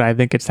fake, but I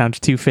think it sounds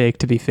too fake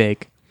to be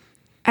fake.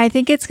 I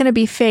think it's going to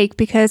be fake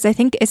because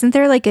isn't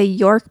there like a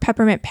York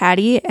peppermint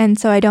patty? And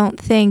so I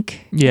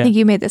think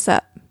you made this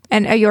up.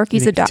 And a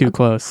Yorkie's a dog. Too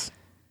close.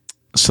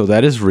 So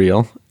that is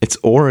real. Its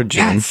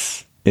origin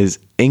is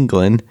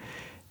England.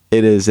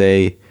 It is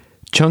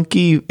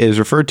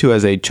referred to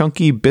as a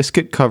chunky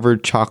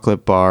biscuit-covered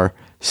chocolate bar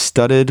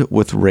studded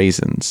with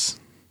raisins.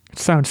 It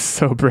sounds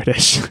so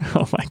British.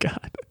 Oh my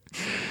God.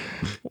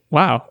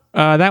 Wow.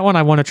 That one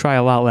I want to try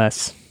a lot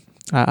less.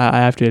 I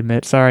have to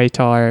admit. Sorry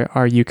to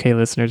our UK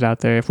listeners out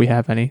there if we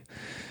have any.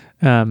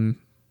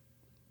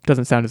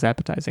 Doesn't sound as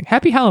appetizing.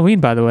 Happy Halloween,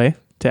 by the way,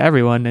 to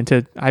everyone.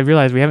 And I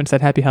realize we haven't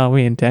said Happy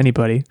Halloween to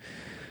anybody.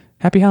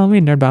 Happy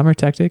Halloween, Nerd Bomber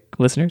Tactic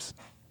listeners.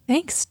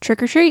 Thanks.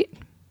 Trick or treat.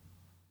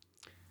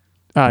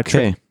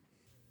 Okay.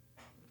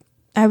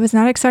 I was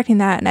not expecting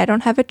that, and I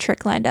don't have a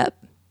trick lined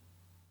up.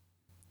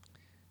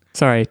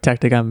 Sorry,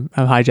 Tactic. I'm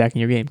hijacking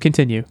your game.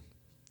 Continue.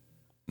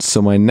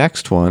 So my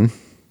next one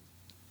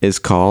is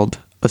called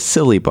a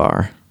silly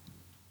bar.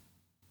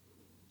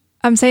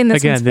 I'm saying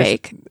this one's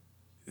fake.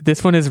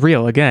 This one is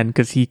real again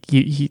because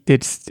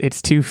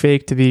it's too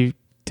fake to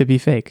be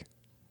fake.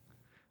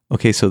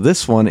 Okay, so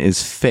this one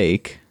is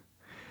fake.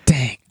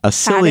 Dang. A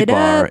silly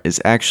bar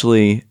is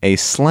actually a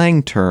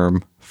slang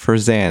term for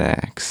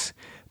Xanax.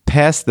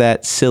 Pass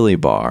that silly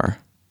bar.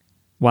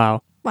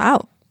 Wow.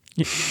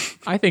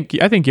 I think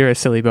you're a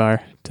silly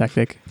bar,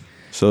 Tactic.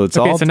 So it's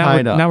all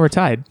tied up. Now we're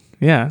tied.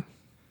 Yeah.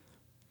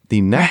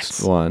 The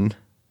next one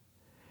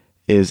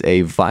is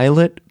a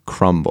violet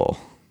crumble.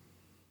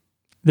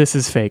 This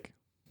is fake.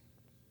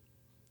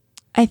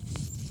 I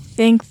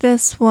think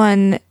this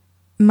one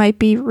might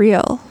be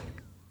real.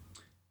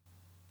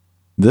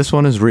 This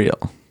one is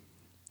real.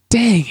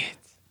 Dang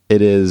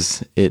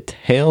it. It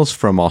hails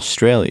from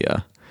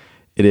Australia.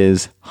 It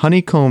is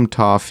honeycomb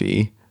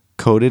toffee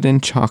coated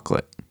in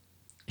chocolate.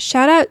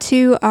 Shout out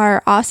to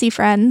our Aussie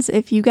friends.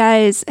 If you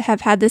guys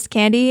have had this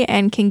candy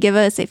and can give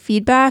us a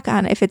feedback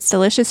on if it's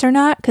delicious or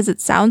not, because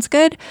it sounds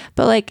good,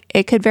 but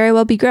it could very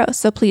well be gross.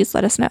 So please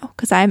let us know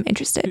because I'm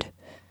interested.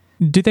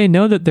 Do they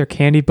know that their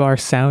candy bar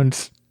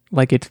sounds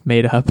like it's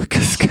made up?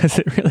 Because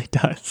it really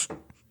does.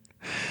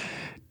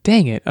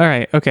 Dang it. All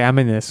right. Okay, I'm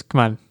in this.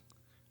 Come on.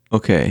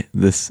 Okay,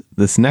 this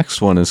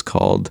next one is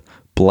called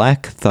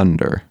Black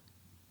Thunder.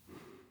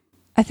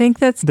 I think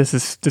this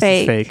is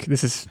fake.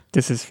 This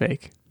is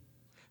fake.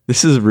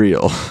 This is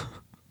real.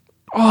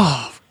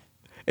 Oh,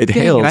 It Dang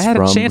it, hails I had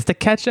from a chance to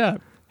catch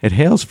up. It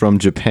hails from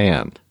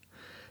Japan.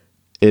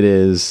 It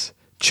is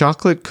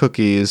chocolate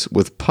cookies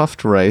with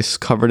puffed rice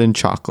covered in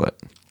chocolate.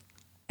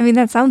 I mean,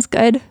 that sounds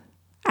good.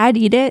 I'd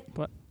eat it.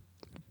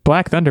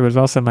 Black Thunder was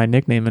also my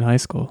nickname in high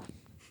school.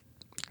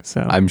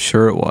 So I'm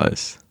sure it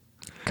was.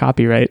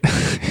 copyright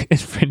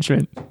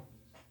infringement.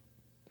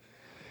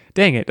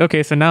 Dang it.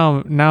 Okay, so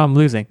now I'm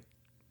losing.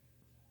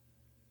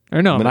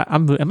 Or no,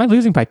 am I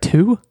losing by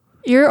 2?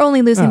 You're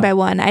only losing Oh. by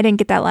 1. I didn't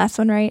get that last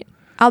one right.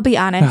 I'll be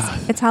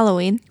honest. It's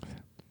Halloween.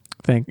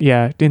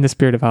 Yeah, in the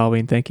spirit of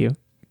Halloween, thank you.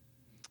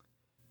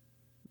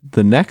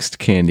 The next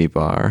candy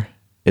bar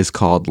is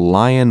called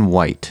Lion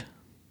White.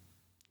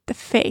 The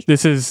fake.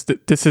 This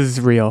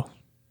is real.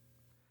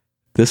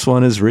 This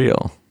one is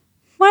real.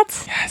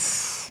 What?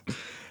 Yes.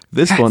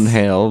 This one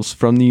hails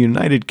from the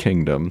United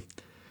Kingdom.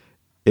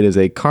 It is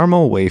a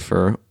caramel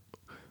wafer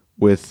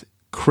with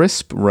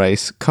crisp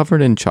rice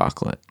covered in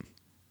chocolate.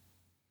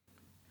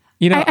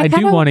 You know, I I do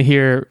kinda- want to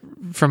hear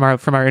from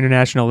our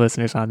international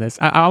listeners on this.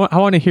 I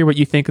want to hear what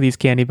you think of these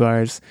candy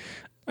bars.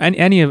 And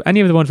any of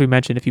the ones we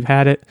mentioned, if you've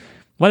had it,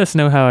 let us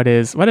know how it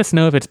is. Let us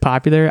know if it's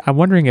popular. I'm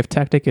wondering if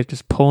Tech is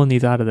just pulling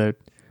these out of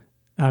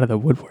the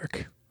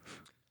woodwork.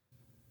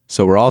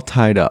 So we're all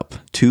tied up,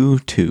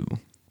 2-2.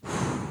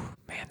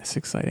 Man, this is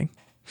exciting.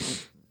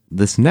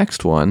 This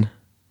next one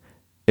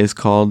is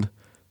called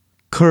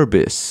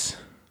Kerbis.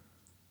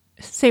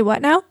 Say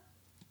what now?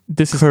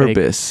 This is fake.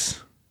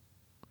 Kerbis.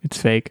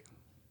 It's fake.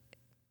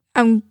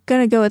 I'm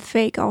going to go with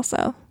fake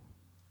also.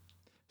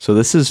 So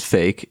this is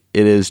fake.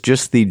 It is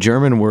just the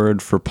German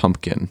word for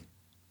pumpkin.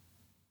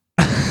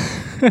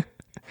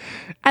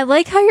 I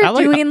like how you're I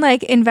like- doing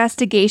like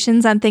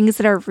investigations on things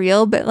that are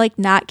real, but like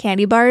not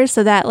candy bars,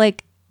 so that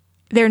like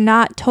they're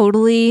not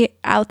totally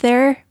out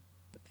there.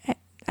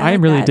 I am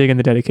like really that. digging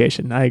the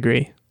dedication. I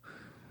agree.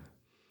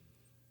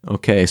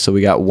 Okay, so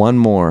we got one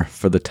more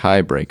for the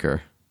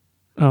tiebreaker.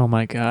 Oh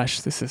my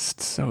gosh, this is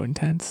so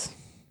intense.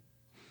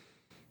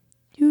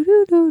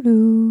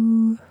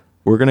 Doo-doo-doo-doo.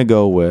 We're going to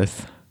go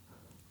with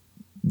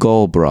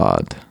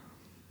Golbrod.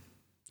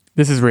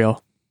 This is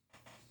real.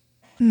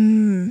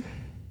 If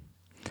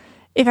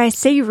I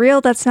say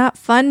real, that's not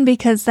fun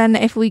because then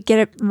if we get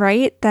it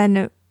right, then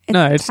it's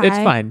No, it's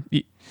tie. fine.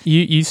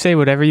 You say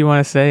whatever you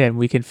want to say, and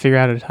we can figure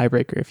out a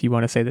tiebreaker if you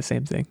want to say the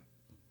same thing.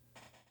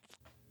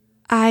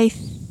 I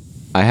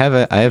I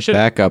have Should-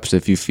 backups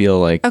if you feel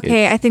like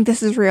okay. I think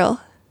this is real.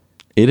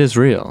 it is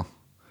real.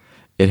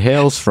 It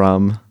hails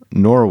from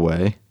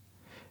Norway.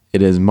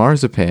 It is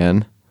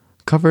marzipan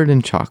covered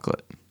in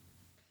chocolate.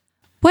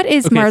 What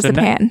is Okay, so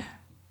marzipan?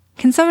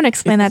 Can someone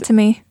explain that to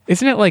me?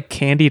 Isn't it like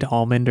candied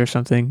almond or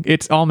something?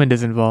 It's almond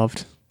is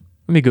involved.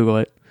 Let me Google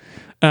it.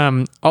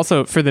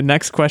 Also, for the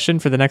next question,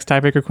 for the next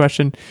tiebreaker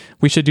question,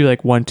 we should do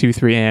like 1, 2,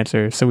 3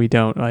 answers so we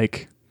don't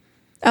like.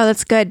 Oh,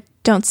 that's good.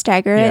 Don't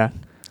stagger Yeah. it.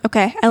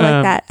 Okay, I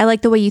like that. I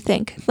like the way you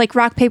think, like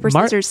rock paper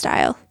scissors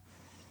style.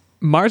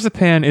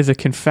 Marzipan is a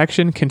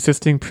confection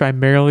consisting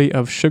primarily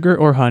of sugar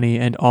or honey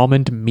and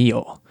almond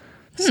meal,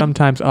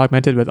 sometimes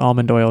augmented with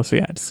almond oil. So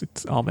yeah,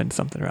 it's almond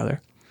something or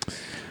other.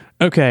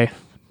 Okay,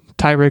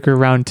 tiebreaker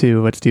round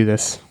 2. Let's do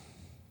this.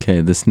 Okay,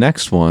 this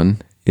next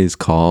one is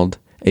called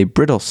a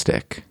brittle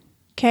stick.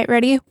 Okay,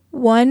 ready?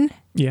 1,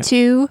 Yeah.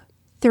 2,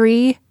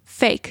 3.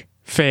 Fake.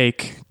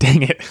 Fake.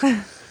 Dang it.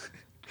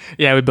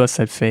 Yeah, we both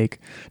said fake.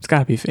 It's got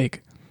to be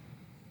fake.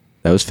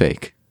 That was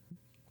fake.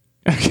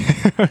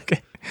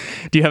 Okay.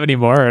 Do you have any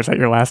more, or is that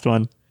your last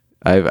one?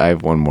 I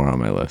have one more on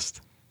my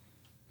list.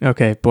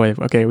 Okay, boy.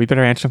 Okay, we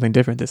better answer something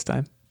different this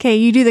time. Okay,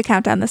 you do the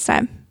countdown this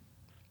time.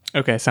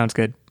 Okay, sounds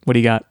good. What do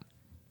you got?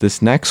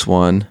 This next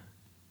one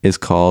is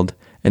called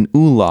an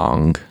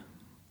oolong.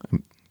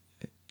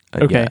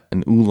 Okay. Yeah,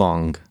 an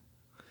oolong.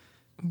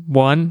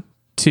 1,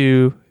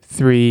 2,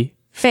 3.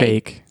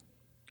 Fake.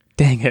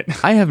 Dang it.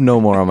 I have no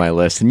more on my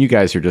list, and you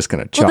guys are just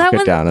going to chalk that it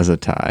one- down as a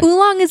tie.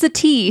 Oolong is a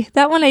tea.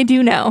 That one I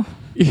do know.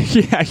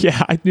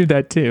 Yeah, I knew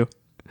that too.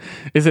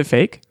 Is it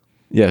fake?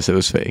 Yes, it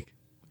was fake.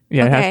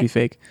 Yeah, it has Okay. to be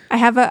fake. I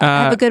have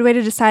a good way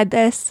to decide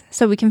this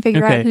so we can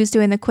figure out Okay. who's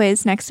doing the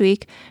quiz next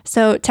week.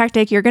 So,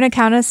 Tactic, you're going to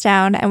count us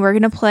down and we're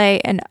going to play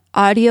an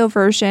audio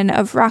version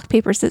of rock,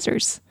 paper,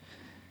 scissors.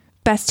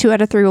 Best 2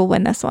 out of 3 will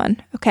win this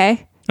one.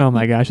 Okay. Oh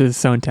my gosh, this is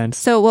so intense.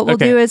 So, what we'll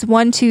Okay. do is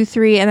 1, 2,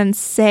 3, and then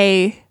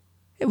say,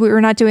 we're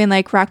not doing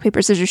like rock,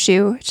 paper, scissors,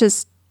 shoe. It's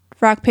just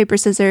rock, paper,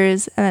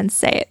 scissors, and then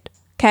say it.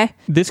 Okay.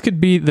 This could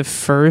be the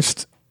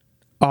first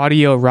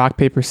audio rock,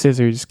 paper,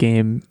 scissors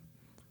game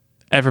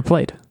ever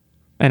played.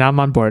 And I'm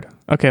on board.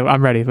 Okay,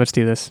 I'm ready. Let's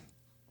do this.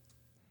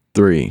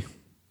 3,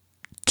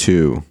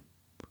 2,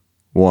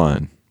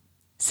 1.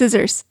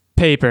 Scissors.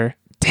 Paper.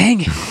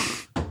 Dang it.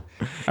 All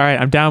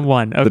right, I'm down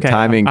 1. Okay. The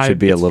timing should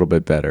be a it's- little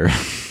bit better.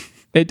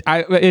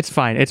 It's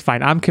fine. It's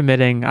fine. I'm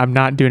committing. I'm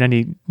not doing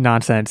any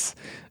nonsense.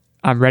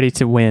 I'm ready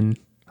to win.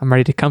 I'm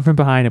ready to come from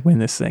behind and win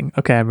this thing.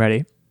 Okay, I'm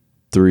ready.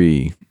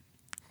 3,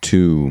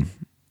 2,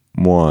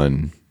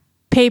 1.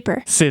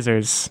 Paper.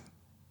 Scissors.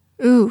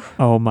 Ooh.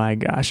 Oh my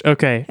gosh.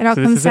 Okay. It all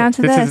so comes is down it.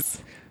 to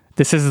This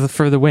this. is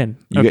for the win.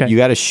 You Okay. got, you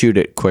got to shoot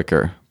it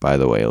quicker, by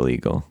the way,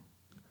 illegal.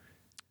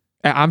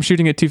 I'm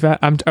shooting it too fast.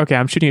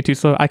 I'm shooting it too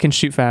slow. I can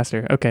shoot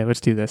faster. Okay,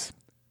 let's do this.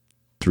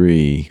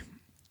 3,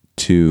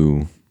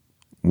 2,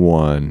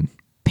 1.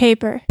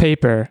 Paper.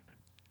 Paper.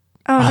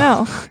 Oh,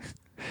 no.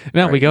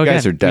 No, we go You again.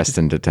 guys are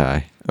destined to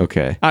tie.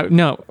 Okay.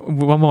 No,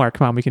 one more.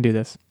 Come on, we can do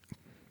this.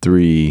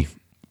 3,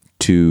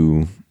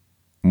 2,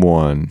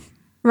 1.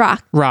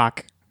 Rock.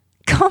 Rock.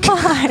 Come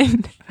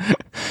on.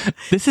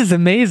 This is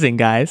amazing,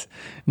 guys.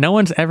 No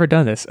one's ever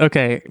done this.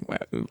 Okay,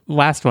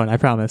 last one. I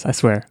promise. I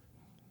swear.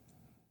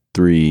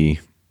 3,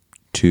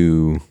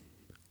 2,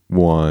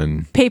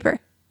 1. Paper.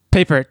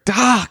 Paper.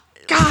 Ah,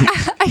 God.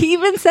 I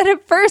even said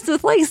it first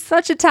with like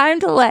such a time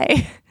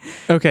delay.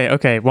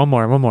 Okay. One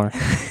more.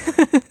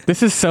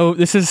 This is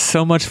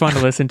so much fun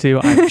to listen to.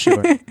 I'm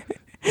sure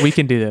we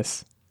can do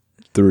this.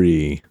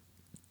 3,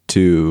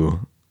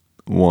 2,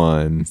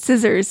 1.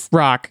 Scissors.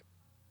 Rock.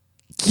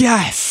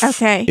 Yes.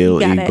 Okay. You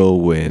got it.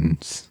 Illegal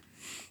wins.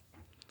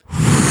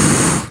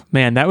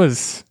 Man, that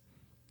was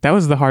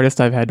the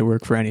hardest I've had to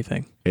work for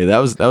anything. Hey, that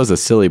was a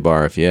silly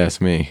bar, if you ask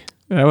me.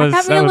 That was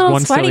I'm having a little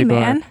one sweaty, silly bar.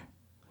 man.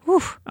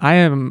 Whew. I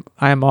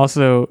am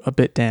also a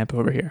bit damp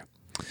over here.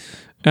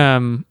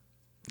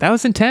 That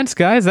was intense,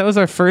 guys. That was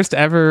our first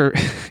ever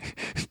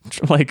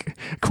like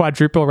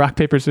quadruple rock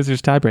paper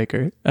scissors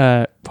tiebreaker.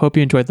 Hope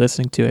you enjoyed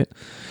listening to it.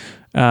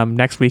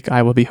 Next week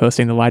I will be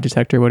hosting the lie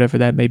detector, whatever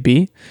that may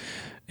be.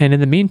 And in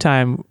the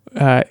meantime,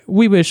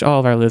 we wish all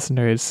of our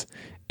listeners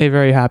a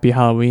very happy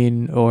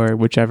Halloween, or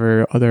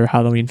whichever other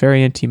Halloween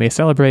variant you may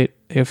celebrate,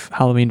 if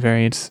Halloween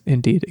variants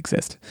indeed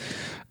exist.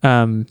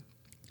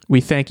 We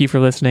thank you for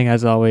listening,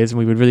 as always, and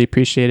we would really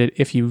appreciate it.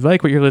 If you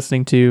like what you're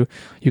listening to,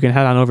 you can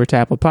head on over to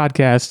Apple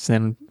Podcasts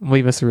and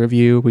leave us a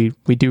review.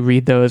 We do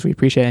read those. We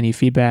appreciate any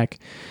feedback.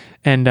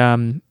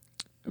 And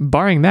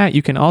barring that,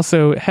 you can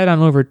also head on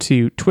over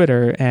to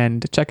Twitter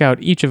and check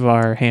out each of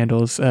our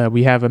handles.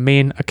 We have a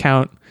main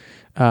account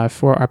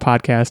for our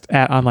podcast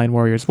at Online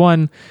Warriors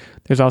 1.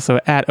 There's also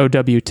at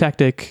OW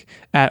Tactic,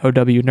 at OW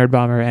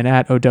Nerdbomber, and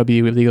at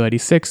OW Illegal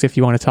 86 if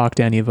you want to talk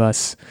to any of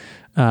us.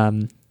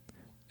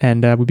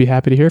 And we'd be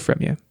happy to hear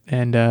from you.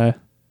 And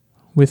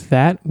with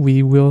that,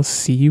 we will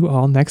see you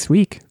all next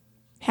week.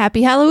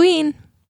 Happy Halloween.